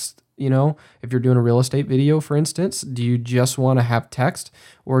text? If you're doing a real estate video, for instance, do you just want to have text,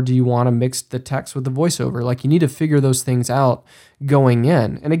 or do you want to mix the text with the voiceover? Like, you need to figure those things out going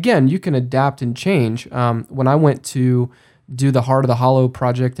in. And again, you can adapt and change. When I went to do the Heart of the Hollow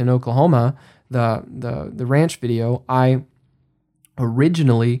project in Oklahoma, the ranch video, I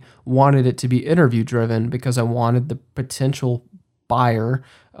originally wanted it to be interview driven because I wanted the potential buyer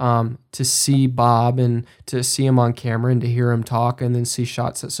to see Bob and to see him on camera and to hear him talk and then see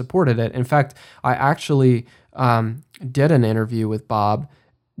shots that supported it. In fact, I actually did an interview with Bob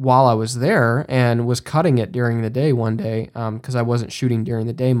while I was there and was cutting it during the day one day, because I wasn't shooting during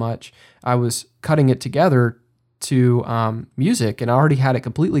the day much, I was cutting it together to music, and I already had it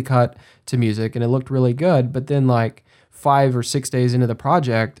completely cut to music, and it looked really good. But then like 5 or 6 days into the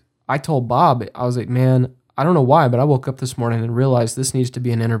project, I told Bob, I was like, man, I don't know why, but I woke up this morning and realized this needs to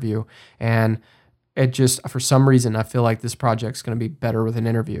be an interview. And it just, for some reason, I feel like this project's going to be better with an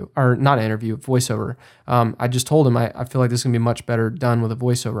interview, or not an interview, voiceover. I just told him, I feel like this is going to be much better done with a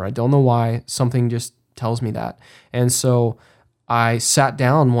voiceover. I don't know why, something just tells me that. And so I sat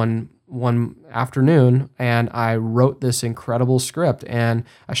down one afternoon and I wrote this incredible script, and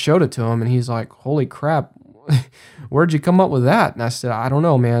I showed it to him, and he's like, holy crap, where'd you come up with that? And I said, I don't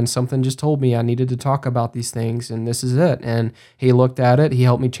know, man. Something just told me I needed to talk about these things, and this is it. And he looked at it. He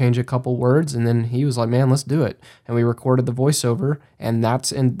helped me change a couple words, and then he was like, man, let's do it. And we recorded the voiceover, and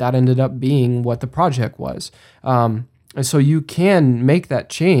that ended up being what the project was. And so you can make that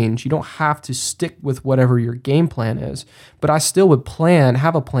change. You don't have to stick with whatever your game plan is. But I still would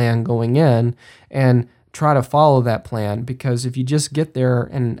have a plan going in and try to follow that plan, because if you just get there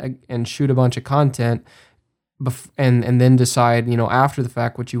and shoot a bunch of content, and then decide, after the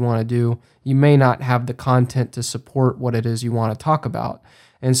fact what you want to do, you may not have the content to support what it is you want to talk about.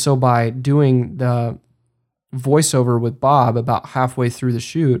 And so by doing the voiceover with Bob about halfway through the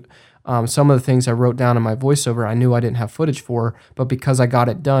shoot, some of the things I wrote down in my voiceover, I knew I didn't have footage for, but because I got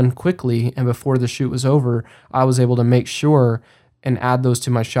it done quickly and before the shoot was over, I was able to make sure and add those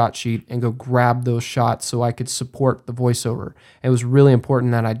to my shot sheet and go grab those shots so I could support the voiceover. It was really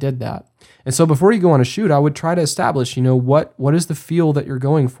important that I did that. And so before you go on a shoot, I would try to establish, what is the feel that you're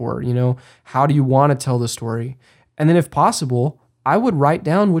going for? How do you want to tell the story? And then if possible, I would write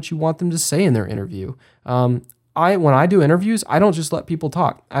down what you want them to say in their interview. When I do interviews, I don't just let people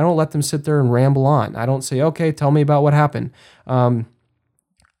talk. I don't let them sit there and ramble on. I don't say, okay, tell me about what happened.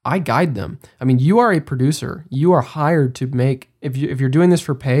 I guide them. I mean, you are a producer. You are hired to make, if you're doing this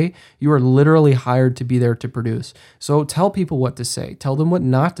for pay, you are literally hired to be there to produce. So tell people what to say. Tell them what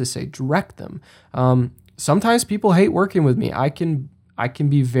not to say. Direct them. Sometimes people hate working with me. I can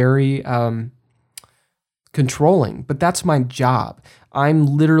be very controlling, but that's my job. I'm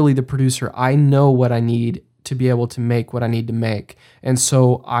literally the producer. I know what I need to be able to make what I need to make. And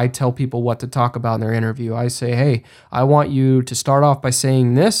so I tell people what to talk about in their interview. I say, hey, I want you to start off by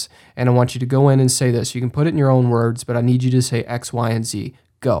saying this, and I want you to go in and say this. You can put it in your own words, but I need you to say X, Y, and Z.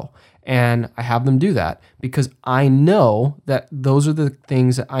 Go. And I have them do that because I know that those are the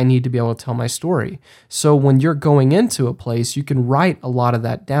things that I need to be able to tell my story. So when you're going into a place, you can write a lot of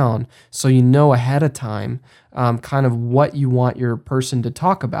that down so you know ahead of time kind of what you want your person to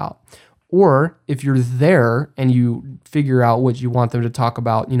talk about. Or if you're there and you figure out what you want them to talk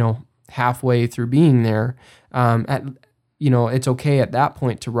about, halfway through being there, it's okay at that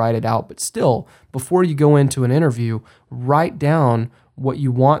point to write it out. But still, before you go into an interview, write down what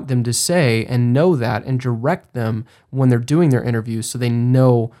you want them to say and know that, and direct them when they're doing their interviews so they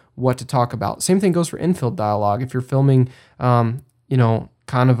know what to talk about. Same thing goes for infield dialogue. If you're filming, kind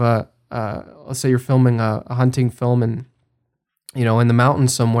of let's say you're filming a hunting film and in the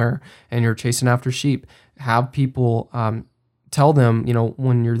mountains somewhere and you're chasing after sheep, have people tell them,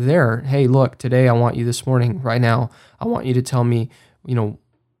 when you're there, hey, look, today I want you this morning, right now, I want you to tell me,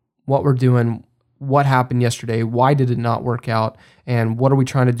 what we're doing, what happened yesterday, why did it not work out, and what are we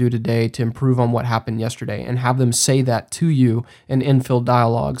trying to do today to improve on what happened yesterday, and have them say that to you in infield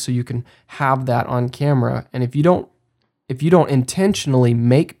dialogue so you can have that on camera. And if you don't intentionally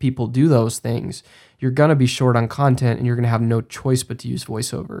make people do those things, you're going to be short on content and you're going to have no choice but to use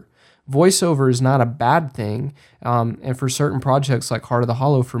voiceover. Voiceover is not a bad thing. And for certain projects like Heart of the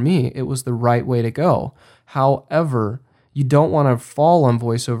Hollow, for me, it was the right way to go. However, you don't want to fall on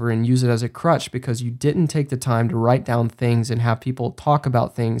voiceover and use it as a crutch because you didn't take the time to write down things and have people talk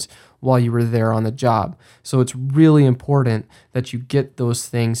about things while you were there on the job. So it's really important that you get those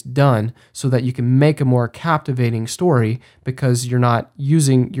things done so that you can make a more captivating story, because you're not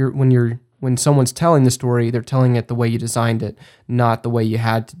using when someone's telling the story, they're telling it the way you designed it, not the way you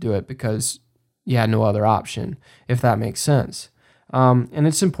had to do it because you had no other option, if that makes sense. And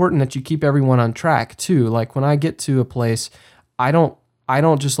it's important that you keep everyone on track too. Like when I get to a place, I don't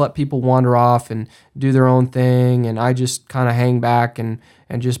just let people wander off and do their own thing and I just kind of hang back and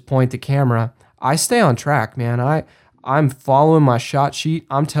just point the camera. I stay on track, man. I'm following my shot sheet.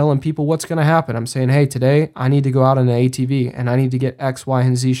 I'm telling people what's going to happen. I'm saying, hey, today I need to go out on an ATV and I need to get X, Y,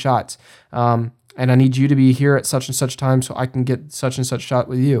 and Z shots. And I need you to be here at such and such time so I can get such and such shot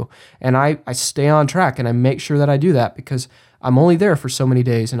with you. And I stay on track and I make sure that I do that because I'm only there for so many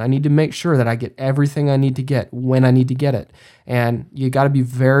days, and I need to make sure that I get everything I need to get when I need to get it. And you got to be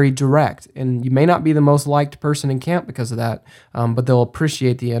very direct. And you may not be the most liked person in camp because of that, but they'll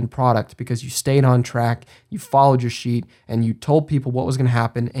appreciate the end product because you stayed on track, you followed your sheet, and you told people what was going to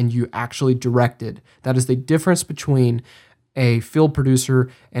happen, and you actually directed. That is the difference between a field producer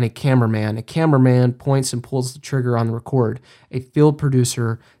and a cameraman. A cameraman points and pulls the trigger on the record. A field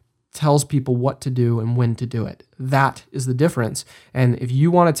producer tells people what to do and when to do it. That is the difference. And if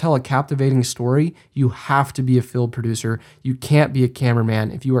you want to tell a captivating story, you have to be a field producer. You can't be a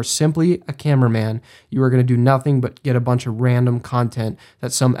cameraman. If you are simply a cameraman, you are going to do nothing but get a bunch of random content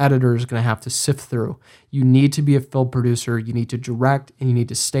that some editor is going to have to sift through. You need to be a field producer. You need to direct, and you need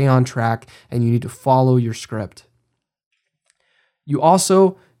to stay on track, and you need to follow your script. You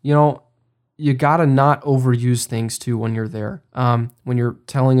also, you got to not overuse things too when you're there. When you're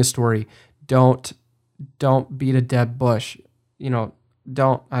telling a story, don't beat a dead bush. I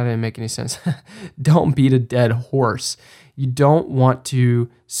didn't make any sense. Don't beat a dead horse. You don't want to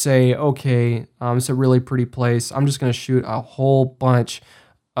say, okay, it's a really pretty place. I'm just going to shoot a whole bunch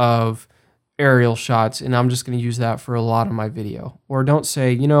of aerial shots, and I'm just going to use that for a lot of my video. Or don't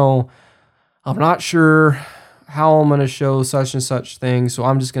say, I'm not sure how I'm going to show such and such thing, so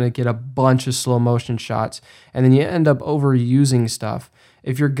I'm just going to get a bunch of slow motion shots, and then you end up overusing stuff.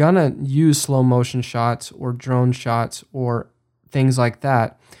 If you're going to use slow motion shots or drone shots or things like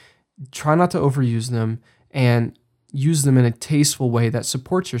that, try not to overuse them and use them in a tasteful way that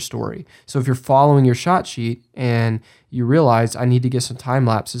supports your story. So if you're following your shot sheet and you realize I need to get some time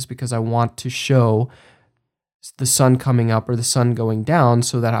lapses because I want to show the sun coming up or the sun going down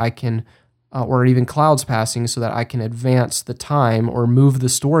so that I can or even clouds passing so that I can advance the time or move the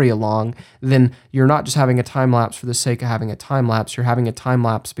story along, then you're not just having a time lapse for the sake of having a time lapse. You're having a time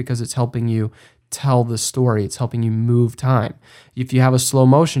lapse because it's helping you tell the story. It's helping you move time. If you have a slow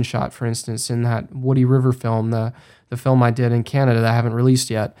motion shot, for instance, in that Woody River film, the film I did in Canada that I haven't released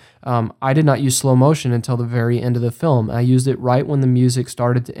yet, I did not use slow motion until the very end of the film. I used it right when the music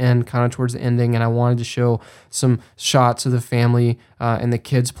started to end, kind of towards the ending, and I wanted to show some shots of the family and the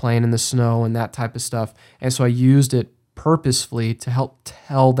kids playing in the snow and that type of stuff. And so I used it purposefully to help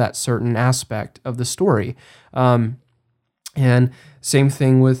tell that certain aspect of the story. And same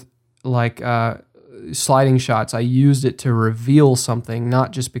thing with sliding shots. I used it to reveal something,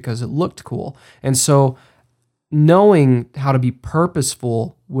 not just because it looked cool. And so knowing how to be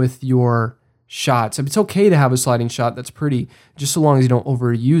purposeful with your shots. It's okay to have a sliding shot that's pretty, just so long as you don't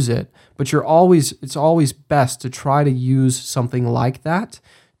overuse it. But it's always best to try to use something like that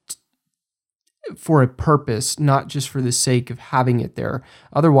for a purpose, not just for the sake of having it there.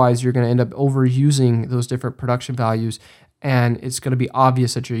 Otherwise, you're going to end up overusing those different production values, and it's going to be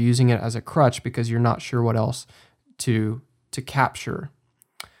obvious that you're using it as a crutch because you're not sure what else to capture.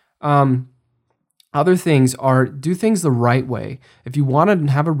 Other things are do things the right way. If you want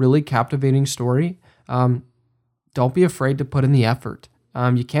to have a really captivating story, don't be afraid to put in the effort.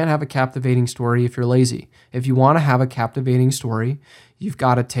 You can't have a captivating story if you're lazy. If you want to have a captivating story, you've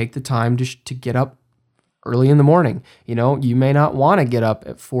got to take the time to get up early in the morning. You may not want to get up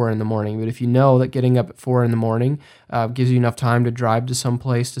at 4 in the morning, but if you know that getting up at 4 in the morning gives you enough time to drive to some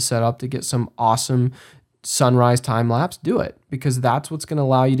place to set up to get some awesome sunrise time lapse, do it, because that's what's going to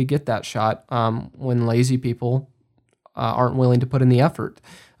allow you to get that shot when lazy people aren't willing to put in the effort.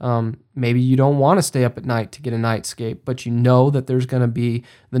 Maybe you don't want to stay up at night to get a nightscape, but you know that there's going to be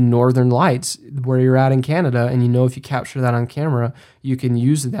the northern lights where you're at in Canada, and if you capture that on camera, you can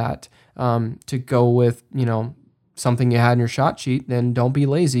use that to go with something you had in your shot sheet. Then don't be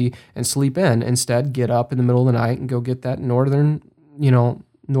lazy and sleep in. Instead, get up in the middle of the night and go get that northern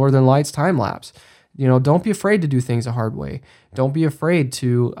lights time lapse. Don't be afraid to do things a hard way. Don't be afraid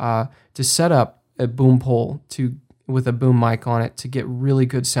to set up a boom pole with a boom mic on it to get really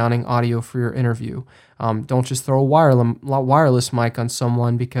good sounding audio for your interview. Don't just throw a wireless mic on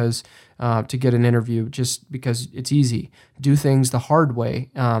someone because to get an interview just because it's easy. Do things the hard way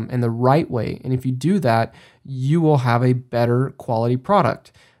and the right way. And if you do that, you will have a better quality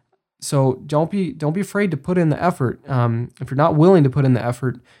product. So don't be afraid to put in the effort. If you're not willing to put in the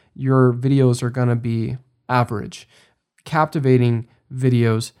effort, your videos are going to be average. Captivating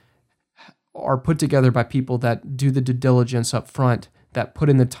videos are put together by people that do the due diligence up front, that put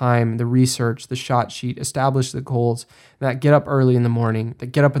in the time, the research, the shot sheet, establish the goals, that get up early in the morning,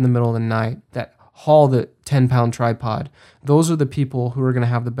 that get up in the middle of the night, that haul the 10-pound tripod. Those are the people who are going to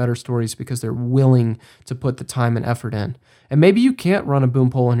have the better stories because they're willing to put the time and effort in. And maybe you can't run a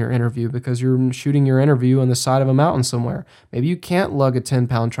boom pole in your interview because you're shooting your interview on the side of a mountain somewhere. Maybe you can't lug a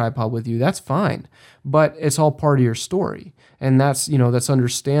 10-pound tripod with you. That's fine. But it's all part of your story. And that's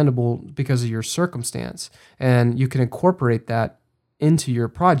understandable because of your circumstance. And you can incorporate that into your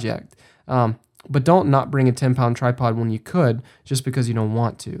project. But don't not bring a 10-pound tripod when you could just because you don't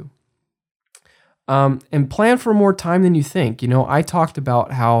want to. And plan for more time than you think. I talked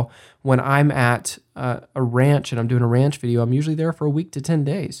about how when I'm at a ranch and I'm doing a ranch video, I'm usually there for a week to 10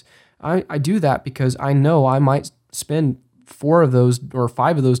 days. I do that because I know I might spend 4 of those or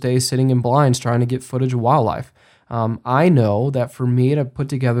 5 of those days sitting in blinds trying to get footage of wildlife. I know that for me to put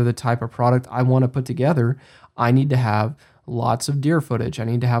together the type of product I want to put together, I need to have lots of deer footage. I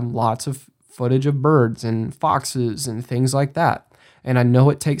need to have lots of footage of birds and foxes and things like that. And I know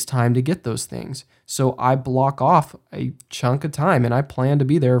it takes time to get those things. So I block off a chunk of time and I plan to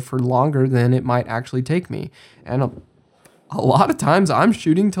be there for longer than it might actually take me. And a lot of times I'm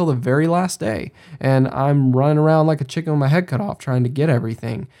shooting till the very last day and I'm running around like a chicken with my head cut off trying to get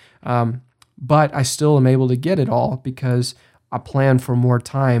everything. But I still am able to get it all because I plan for more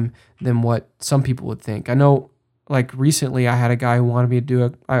time than what some people would think. I know, like recently I had a guy who wanted me to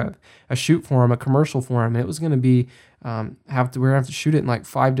do a shoot for him, a commercial for him. And it was going to be, we were going to have to shoot it in like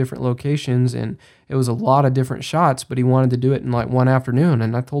 5 different locations. And it was a lot of different shots, but he wanted to do it in like one afternoon.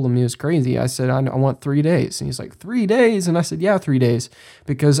 And I told him he was crazy. I said, I want 3 days. And he's like, 3 days? And I said, yeah, 3 days.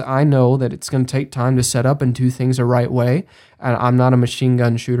 Because I know that it's going to take time to set up and do things the right way. And I'm not a machine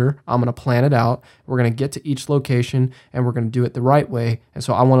gun shooter. I'm going to plan it out. We're going to get to each location and we're going to do it the right way. And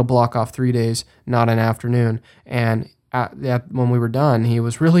so I want to block off 3 days, not an afternoon. And when we were done, he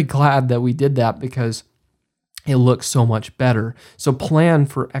was really glad that we did that because it looks so much better. So plan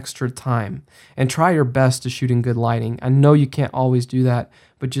for extra time and try your best to shoot in good lighting. I know you can't always do that,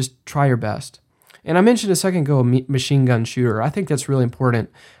 but just try your best. And I mentioned a second ago, a machine gun shooter. I think that's really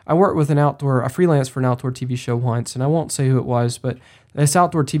important. I worked with I freelanced for an outdoor TV show once, and I won't say who it was, but this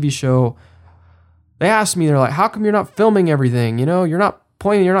outdoor TV show, they asked me, they're like, how come you're not filming everything? You're not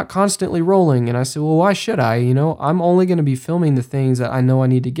pointing, you're not constantly rolling. And I said, well, why should I? I'm only going to be filming the things that I know I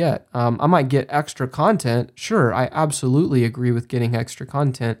need to get. I might get extra content. Sure, I absolutely agree with getting extra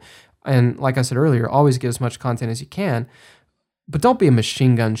content. And like I said earlier, always get as much content as you can. But don't be a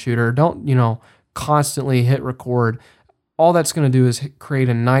machine gun shooter. Don't, constantly hit record. All that's going to do is create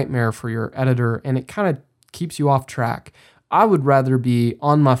a nightmare for your editor, and it kind of keeps you off track. I would rather be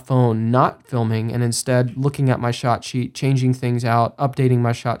on my phone not filming and instead looking at my shot sheet, changing things out, updating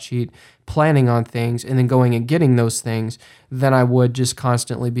my shot sheet, planning on things, and then going and getting those things than I would just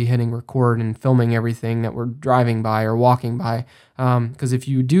constantly be hitting record and filming everything that we're driving by or walking by. Because if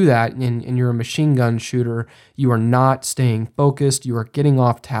you do that and you're a machine gun shooter, you are not staying focused, you are getting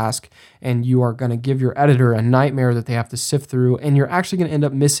off task, and you are going to give your editor a nightmare that they have to sift through, and you're actually going to end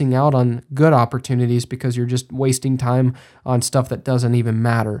up missing out on good opportunities because you're just wasting time on stuff that doesn't even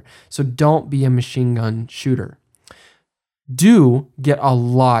matter. So don't be a machine gun shooter. Do get a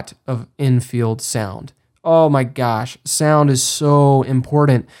lot of infield sound. Oh my gosh, sound is so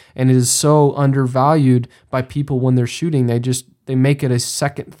important and it is so undervalued by people when they're shooting. They make it a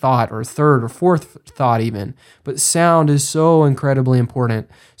second thought or third or fourth thought even. But sound is so incredibly important.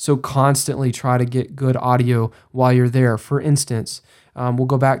 So constantly try to get good audio while you're there. For instance, we'll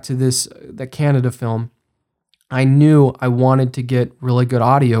go back to the Canada film. I knew I wanted to get really good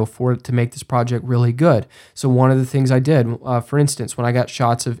audio for it to make this project really good. So one of the things I did, for instance, when I got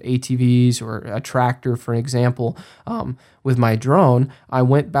shots of ATVs or a tractor, for example, with my drone, I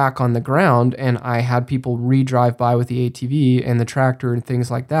went back on the ground and I had people re-drive by with the ATV and the tractor and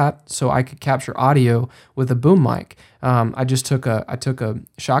things like that so I could capture audio with a boom mic. I took a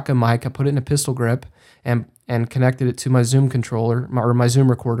shotgun mic, I put it in a pistol grip and connected it to my Zoom controller or my Zoom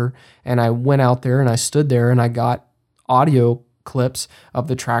recorder. And I went out there and I stood there and I got audio clips of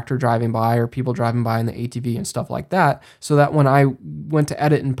the tractor driving by or people driving by in the ATV and stuff like that. So that when I went to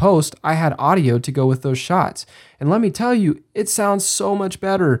edit and post, I had audio to go with those shots. And let me tell you, it sounds so much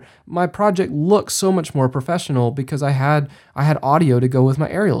better. My project looks so much more professional because I had audio to go with my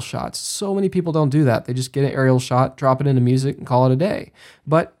aerial shots. So many people don't do that. They just get an aerial shot, drop it into music, and call it a day.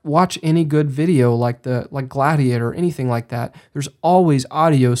 But watch any good video like Gladiator or anything like that. There's always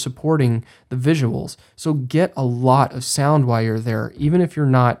audio supporting the visuals. So get a lot of sound while you're there. Even if you're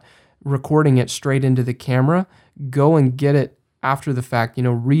not recording it straight into the camera, go and get it after the fact.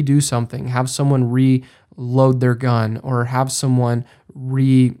 Redo something. Have someone reload their gun or have someone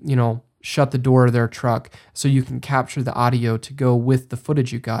shut the door of their truck so you can capture the audio to go with the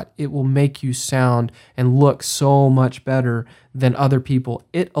footage you got. It will make you sound and look so much better than other people.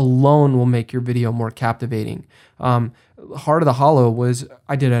 It alone will make your video more captivating. Heart of the Hollow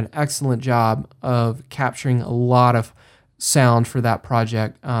I did an excellent job of capturing a lot of sound for that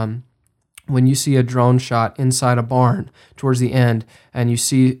project. When you see a drone shot inside a barn towards the end and you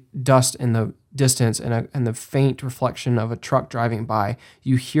see dust in the distance and the faint reflection of a truck driving by,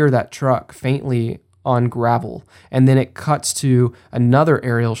 you hear that truck faintly on gravel, and then it cuts to another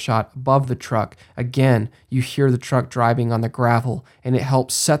aerial shot above the truck. Again, you hear the truck driving on the gravel, and it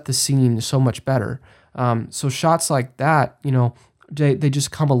helps set the scene so much better. So shots like that, they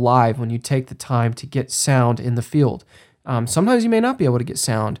just come alive when you take the time to get sound in the field. Sometimes you may not be able to get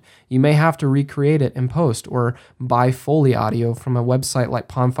sound. You may have to recreate it in post or buy Foley audio from a website like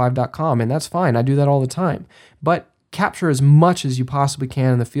pond5.com, and that's fine. I do that all the time. But capture as much as you possibly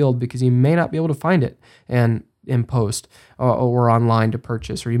can in the field, because you may not be able to find it in post or online to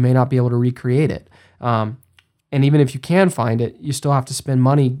purchase, or you may not be able to recreate it. And even if you can find it, you still have to spend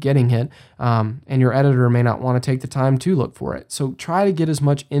money getting it, and your editor may not want to take the time to look for it. So try to get as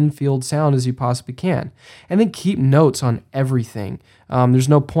much in-field sound as you possibly can. And then keep notes on everything. There's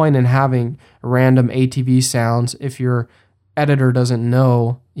no point in having random ATV sounds if your editor doesn't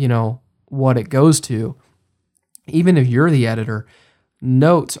know, what it goes to. Even if you're the editor,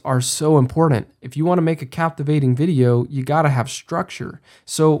 notes are so important. If you want to make a captivating video, you got to have structure.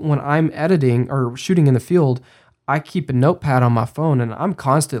 So when I'm editing or shooting in the field, I keep a notepad on my phone, and I'm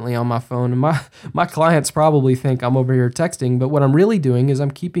constantly on my phone. And my clients probably think I'm over here texting, but what I'm really doing is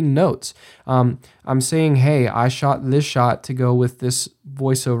I'm keeping notes. I'm saying, hey, I shot this shot to go with this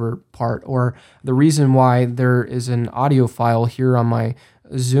voiceover part, or the reason why there is an audio file here on my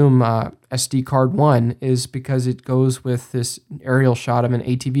Zoom SD card 1 is because it goes with this aerial shot of an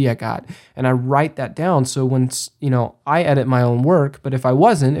ATV I got. And I write that down so when, I edit my own work, but if I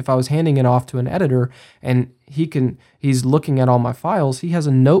was handing it off to an editor and he's looking at all my files, he has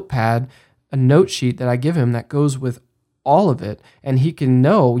a notepad, a note sheet that I give him that goes with all of it. And he can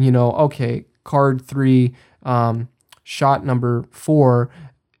know, okay, card 3, shot number 4,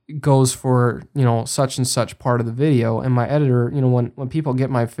 goes for such and such part of the video. And my editor, when people get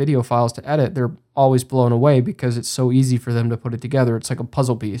my video files to edit, they're always blown away because it's so easy for them to put it together. It's like a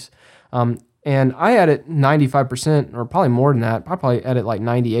puzzle piece. And I edit 95%, or probably more than that. I probably edit like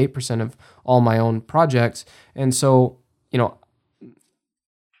 98% of all my own projects. And so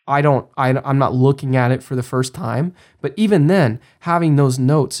I'm not looking at it for the first time, but even then, having those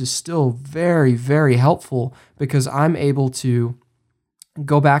notes is still very, very helpful, because I'm able to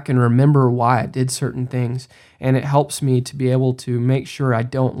go back and remember why I did certain things, and it helps me to be able to make sure I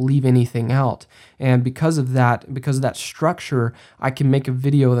don't leave anything out. And because of that structure, I can make a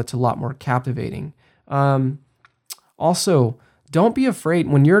video that's a lot more captivating. Also, don't be afraid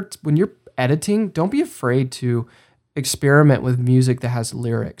when you're editing. Don't be afraid to experiment with music that has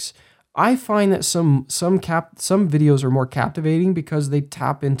lyrics. I find that some videos are more captivating because they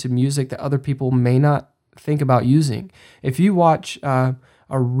tap into music that other people may not think about using. If you watch a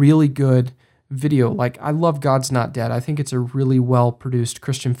really good video, like I love God's Not Dead. I think it's a really well-produced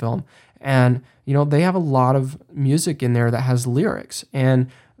Christian film. And, they have a lot of music in there that has lyrics, and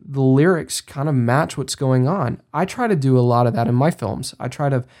the lyrics kind of match what's going on. I try to do a lot of that in my films. I try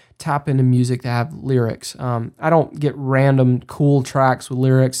to tap into music that have lyrics. I don't get random cool tracks with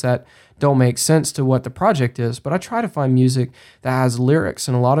lyrics that don't make sense to what the project is, but I try to find music that has lyrics,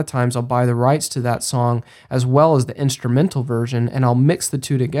 and a lot of times I'll buy the rights to that song as well as the instrumental version, and I'll mix the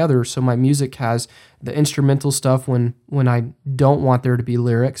two together so my music has the instrumental stuff when I don't want there to be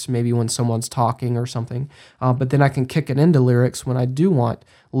lyrics, maybe when someone's talking or something, but then I can kick it into lyrics when I do want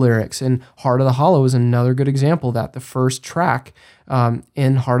lyrics. And Heart of the Hollow is another good example of that. The first track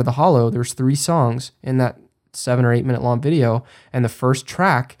in Heart of the Hollow, there's 3 songs in that 7 or 8 minute long video, and the first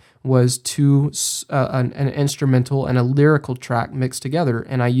track was an instrumental and a lyrical track mixed together,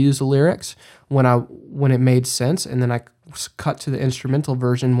 and I used the lyrics when it made sense, and then I cut to the instrumental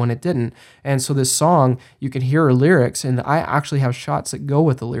version when it didn't. And so this song, you can hear lyrics, and I actually have shots that go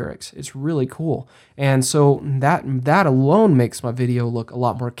with the lyrics. It's really cool. And so that alone makes my video look a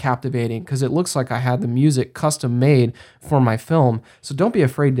lot more captivating, because it looks like I had the music custom made for my film. So don't be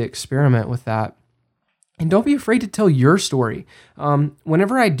afraid to experiment with that. And don't be afraid to tell your story.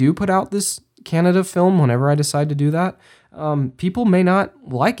 Whenever I do put out this Canada film, whenever I decide to do that, people may not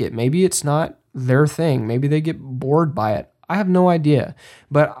like it. Maybe it's not their thing. Maybe they get bored by it. I have no idea.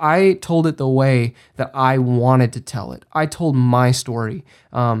 But I told it the way that I wanted to tell it. I told my story.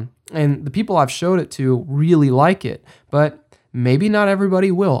 And the people I've showed it to really like it. But Maybe not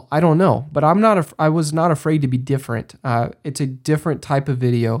everybody will. I don't know, but I was not afraid to be different. It's a different type of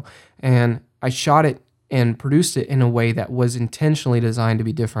video, and I shot it and produced it in a way that was intentionally designed to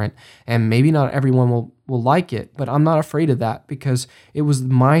be different. And maybe not everyone will like it, but I'm not afraid of that because it was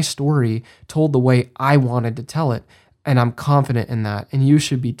my story told the way I wanted to tell it. And I'm confident in that, and you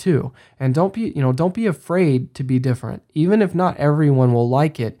should be too. And don't be afraid to be different. Even if not everyone will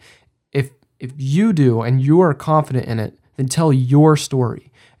like it, if you do and you are confident in it, then tell your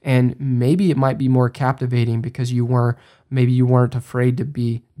story. And maybe it might be more captivating because you weren't afraid to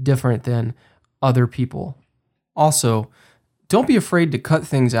be different than other people. Also, don't be afraid to cut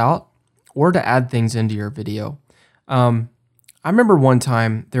things out or to add things into your video. I remember one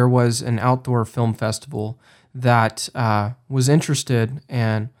time there was an outdoor film festival that was interested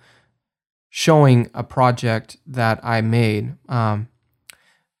in showing a project that I made,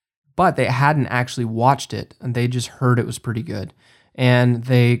 but they hadn't actually watched it, and they just heard it was pretty good. And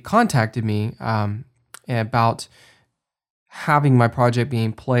they contacted me about having my project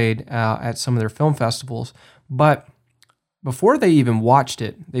being played at some of their film festivals. But before they even watched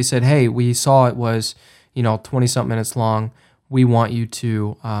it, they said, hey, we saw it was 20-something minutes long. We want you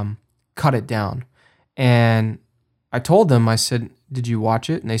to cut it down. And I told them, I said, did you watch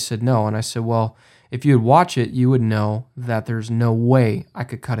it? And they said no. And I said, well, if you would watch it, you would know that there's no way I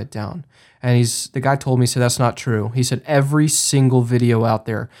could cut it down. And the guy told me, he said, that's not true. He said, every single video out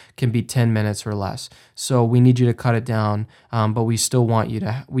there can be 10 minutes or less. So we need you to cut it down, but we still want you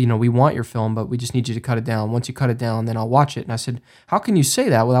to, we want your film, but we just need you to cut it down. Once you cut it down, then I'll watch it. And I said, how can you say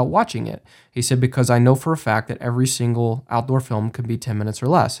that without watching it? He said, because I know for a fact that every single outdoor film can be 10 minutes or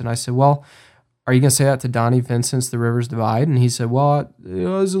less. And I said, well, are you going to say that to Donnie Vincent's The Rivers Divide? And he said, well, it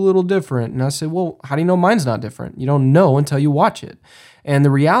was a little different. And I said, well, how do you know mine's not different? You don't know until you watch it. And the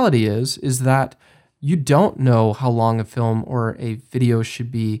reality is that you don't know how long a film or a video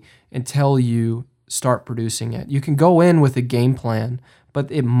should be until you start producing it. You can go in with a game plan,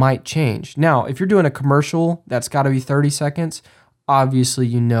 but it might change. Now, if you're doing a commercial that's got to be 30 seconds, obviously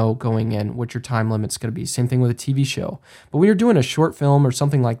you know going in what your time limit's going to be. Same thing with a TV show. But when you're doing a short film or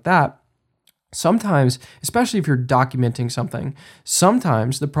something like that, sometimes, especially if you're documenting something,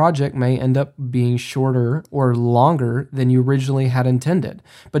 sometimes the project may end up being shorter or longer than you originally had intended.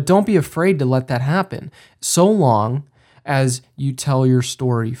 But don't be afraid to let that happen, so long as you tell your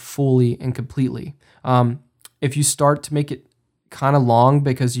story fully and completely. If you start to make it kind of long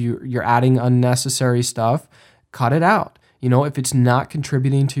because you're adding unnecessary stuff, cut it out. If it's not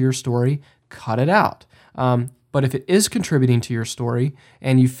contributing to your story, cut it out. But if it is contributing to your story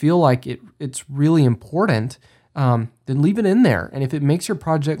and you feel like it's really important, then leave it in there. And if it makes your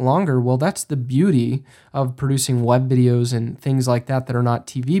project longer, well, that's the beauty of producing web videos and things like that are not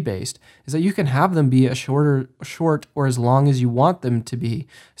TV based, is that you can have them be short or as long as you want them to be,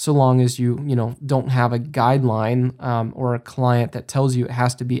 so long as you don't have a guideline or a client that tells you it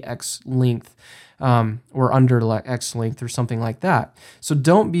has to be X length. Or under X length or something like that. So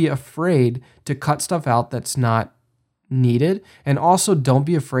don't be afraid to cut stuff out that's not needed. And also don't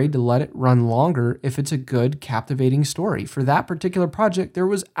be afraid to let it run longer if it's a good, captivating story. For that particular project, there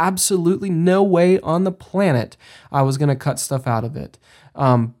was absolutely no way on the planet I was going to cut stuff out of it.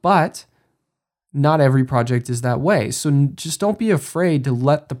 But not every project is that way. So just don't be afraid to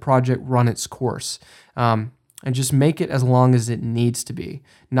let the project run its course. And just make it as long as it needs to be.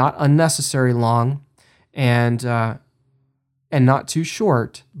 Not unnecessary long and not too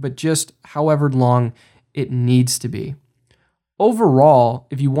short, but just however long it needs to be. Overall,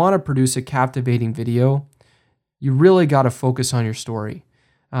 if you want to produce a captivating video, you really got to focus on your story.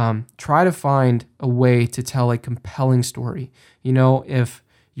 Try to find a way to tell a compelling story. If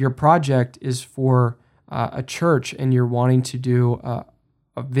your project is for a church and you're wanting to do a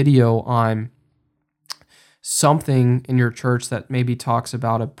video on something in your church that maybe talks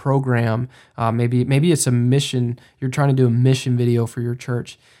about a program, maybe it's a mission, you're trying to do a mission video for your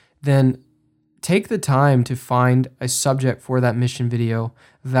church, then take the time to find a subject for that mission video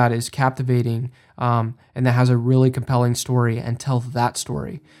that is captivating and that has a really compelling story, and tell that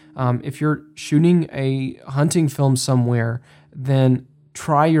story. If you're shooting a hunting film somewhere, then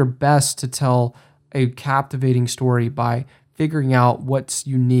try your best to tell a captivating story by figuring out what's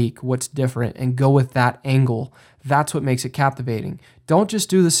unique, what's different, and go with that angle. That's what makes it captivating. Don't just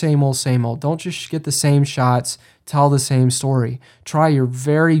do the same old, same old. Don't just get the same shots, tell the same story. Try your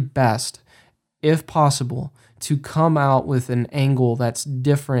very best, if possible, to come out with an angle that's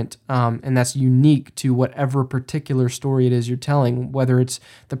different and that's unique to whatever particular story it is you're telling, whether it's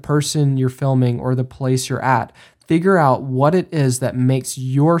the person you're filming or the place you're at. Figure out what it is that makes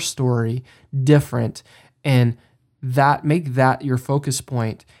your story different and make that your focus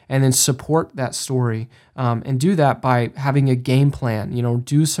point, and then support that story. And do that by having a game plan.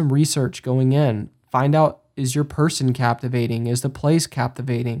 Do some research going in. Find out, is your person captivating? Is the place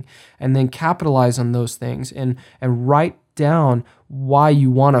captivating? And then capitalize on those things and write down why you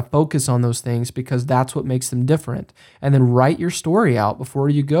want to focus on those things, because that's what makes them different. And then write your story out before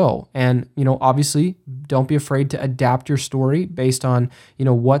you go. And, obviously don't be afraid to adapt your story based on,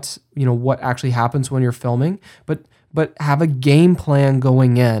 what actually happens when you're filming, but have a game plan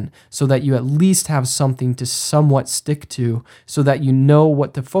going in so that you at least have something to somewhat stick to, so that you know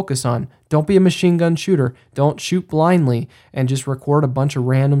what to focus on. Don't be a machine gun shooter. Don't shoot blindly and just record a bunch of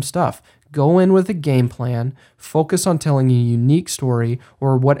random stuff. Go in with a game plan, focus on telling a unique story,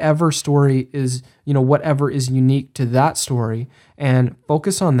 or whatever story is, whatever is unique to that story, and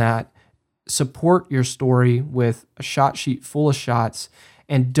focus on that. Support your story with a shot sheet full of shots,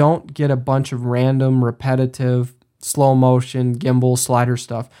 and don't get a bunch of random, repetitive, slow motion, gimbal, slider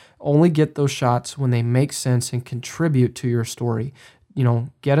stuff. Only get those shots when they make sense and contribute to your story.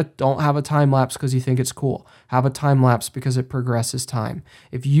 Don't have a time lapse because you think it's cool. Have a time lapse because it progresses time.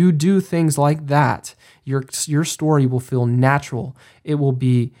 If you do things like that, your story will feel natural. It will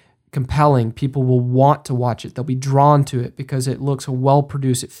be compelling. People will want to watch it. They'll be drawn to it because it looks well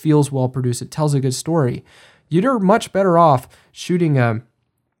produced. It feels well produced. It tells a good story. You're much better off shooting a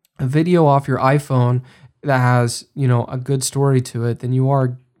video off your iPhone that has, a good story to it than you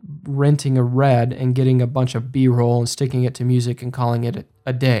are renting a Red and getting a bunch of B-roll and sticking it to music and calling it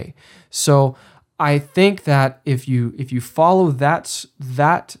a day. So I think that if you follow that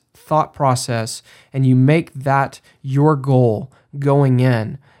thought process and you make that your goal going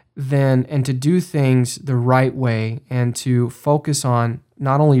in, then, and to do things the right way and to focus on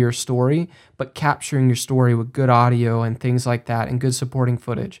not only your story, but capturing your story with good audio and things like that and good supporting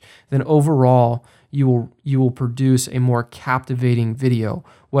footage, then overall you will produce a more captivating video,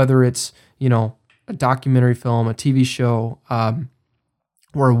 whether it's, a documentary film, a TV show,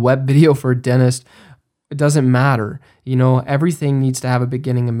 or a web video for a dentist. It doesn't matter. Everything needs to have a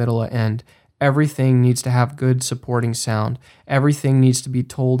beginning, a middle, an end. Everything needs to have good supporting sound. Everything needs to be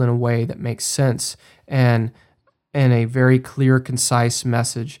told in a way that makes sense and a very clear, concise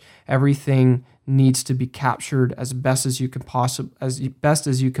message. Everything needs to be captured as best as you can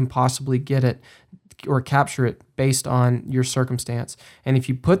possibly get it, or capture it based on your circumstance. And if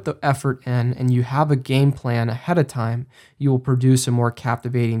you put the effort in and you have a game plan ahead of time, you will produce a more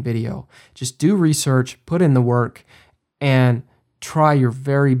captivating video. Just do research, put in the work, and try your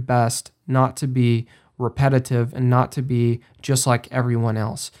very best not to be repetitive and not to be just like everyone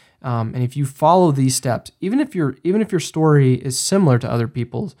else. And if you follow these steps, even if your story is similar to other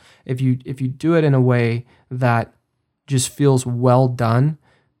people's, if you do it in a way that just feels well done,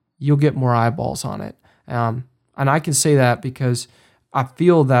 you'll get more eyeballs on it. And I can say that because I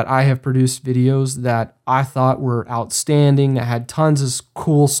feel that I have produced videos that I thought were outstanding, that had tons of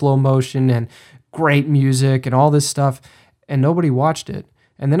cool slow motion and great music and all this stuff, and nobody watched it.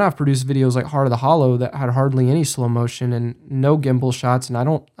 And then I've produced videos like Heart of the Hollow that had hardly any slow motion and no gimbal shots, and I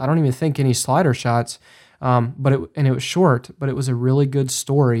don't even think any slider shots. But it was short, but it was a really good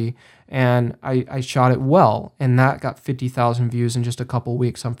story, and I shot it well, and that got 50,000 views in just a couple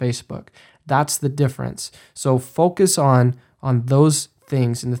weeks on Facebook. That's the difference. So focus on those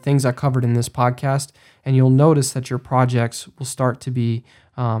things and the things I covered in this podcast, and you'll notice that your projects will start to be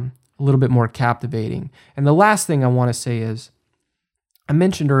a little bit more captivating. And the last thing I want to say is, I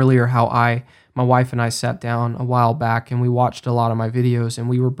mentioned earlier how my wife and I sat down a while back and we watched a lot of my videos, and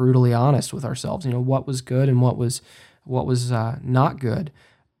we were brutally honest with ourselves, what was good and what was not good.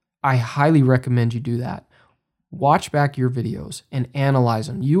 I highly recommend you do that. Watch back your videos and analyze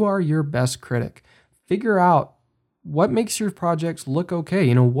them. You are your best critic. Figure out what makes your projects look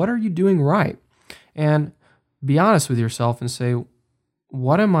okay. What are you doing right? And be honest with yourself and say,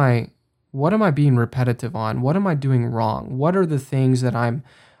 what am I being repetitive on? What am I doing wrong? What are the things that I'm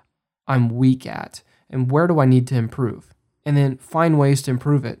weak at? And where do I need to improve? And then find ways to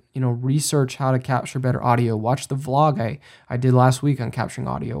improve it. Research how to capture better audio. Watch the vlog I did last week on capturing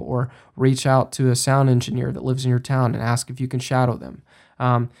audio, or reach out to a sound engineer that lives in your town and ask if you can shadow them.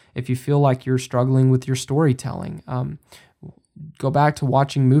 If you feel like you're struggling with your storytelling, go back to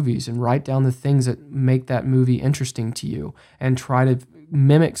watching movies and write down the things that make that movie interesting to you and try to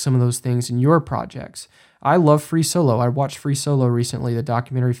mimic some of those things in your projects. I love Free Solo. I watched Free Solo recently, the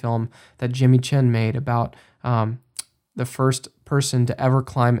documentary film that Jimmy Chen made about the first person to ever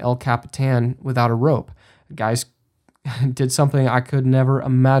climb El Capitan without a rope. The guy's did something I could never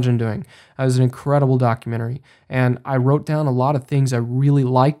imagine doing. It was an incredible documentary, and I wrote down a lot of things I really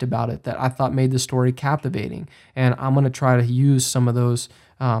liked about it that I thought made the story captivating, and I'm going to try to use some of those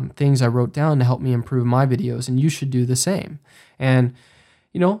things I wrote down to help me improve my videos, and you should do the same. And,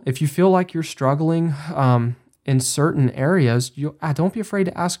 if you feel like you're struggling in certain areas, don't be afraid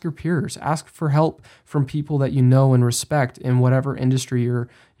to ask your peers. Ask for help from people that you know and respect in whatever industry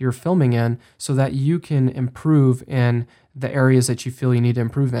you're filming in, so that you can improve in the areas that you feel you need to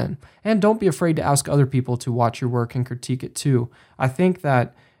improve in. And don't be afraid to ask other people to watch your work and critique it too. I think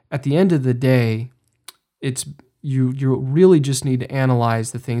that at the end of the day, you really just need to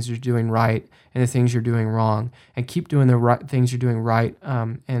analyze the things you're doing right and the things you're doing wrong, and keep doing the right things you're doing right,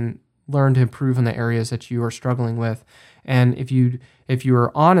 and learn to improve in the areas that you are struggling with. And if you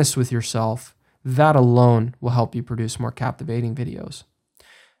are honest with yourself, that alone will help you produce more captivating videos.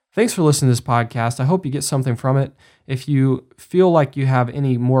 Thanks for listening to this podcast. I hope you get something from it. If you feel like you have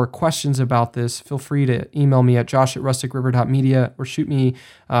any more questions about this, feel free to email me at josh@rusticriver.media, or shoot me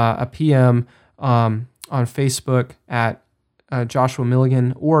a PM on Facebook at Joshua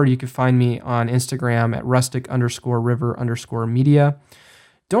Milligan, or you can find me on Instagram at rustic_river_media.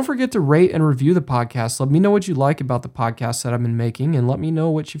 Don't forget to rate and review the podcast. Let me know what you like about the podcast that I've been making, and let me know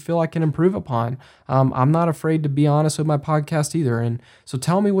what you feel I can improve upon. I'm not afraid to be honest with my podcast either. And so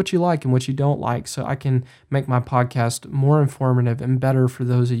tell me what you like and what you don't like, so I can make my podcast more informative and better for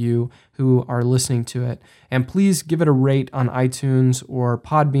those of you who are listening to it. And please give it a rate on iTunes or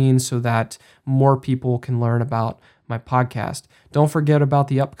Podbean so that more people can learn about my podcast. Don't forget about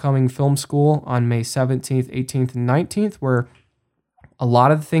the upcoming film school on May 17th, 18th, and 19th, where a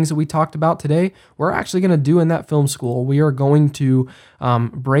lot of the things that we talked about today, we're actually going to do in that film school. We are going to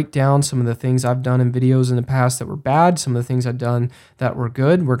break down some of the things I've done in videos in the past that were bad, some of the things I've done that were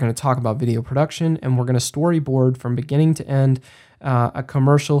good. We're going to talk about video production, and we're going to storyboard from beginning to end a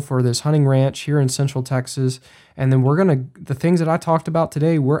commercial for this hunting ranch here in Central Texas. And then the things that I talked about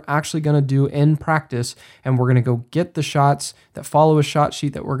today, we're actually going to do in practice, and we're going to go get the shots that follow a shot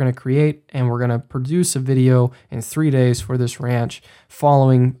sheet that we're going to create, and we're going to produce a video in 3 days for this ranch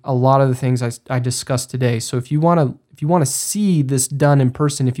following a lot of the things I discussed today. So if you want to see this done in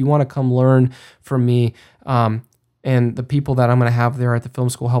person, if you want to come learn from me, and the people that I'm going to have there at the film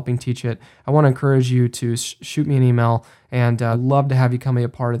school helping teach it, I want to encourage you to shoot me an email, and I'd love to have you come be a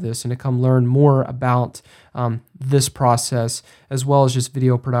part of this and to come learn more about this process, as well as just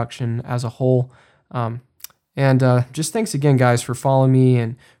video production as a whole. Just thanks again, guys, for following me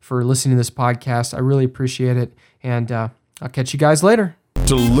and for listening to this podcast. I really appreciate it, and I'll catch you guys later.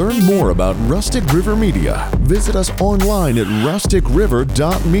 To learn more about Rustic River Media, visit us online at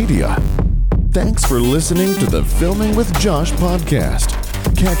rusticriver.media. Thanks for listening to the Filming with Josh podcast.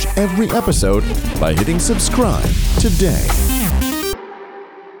 Catch every episode by hitting subscribe today.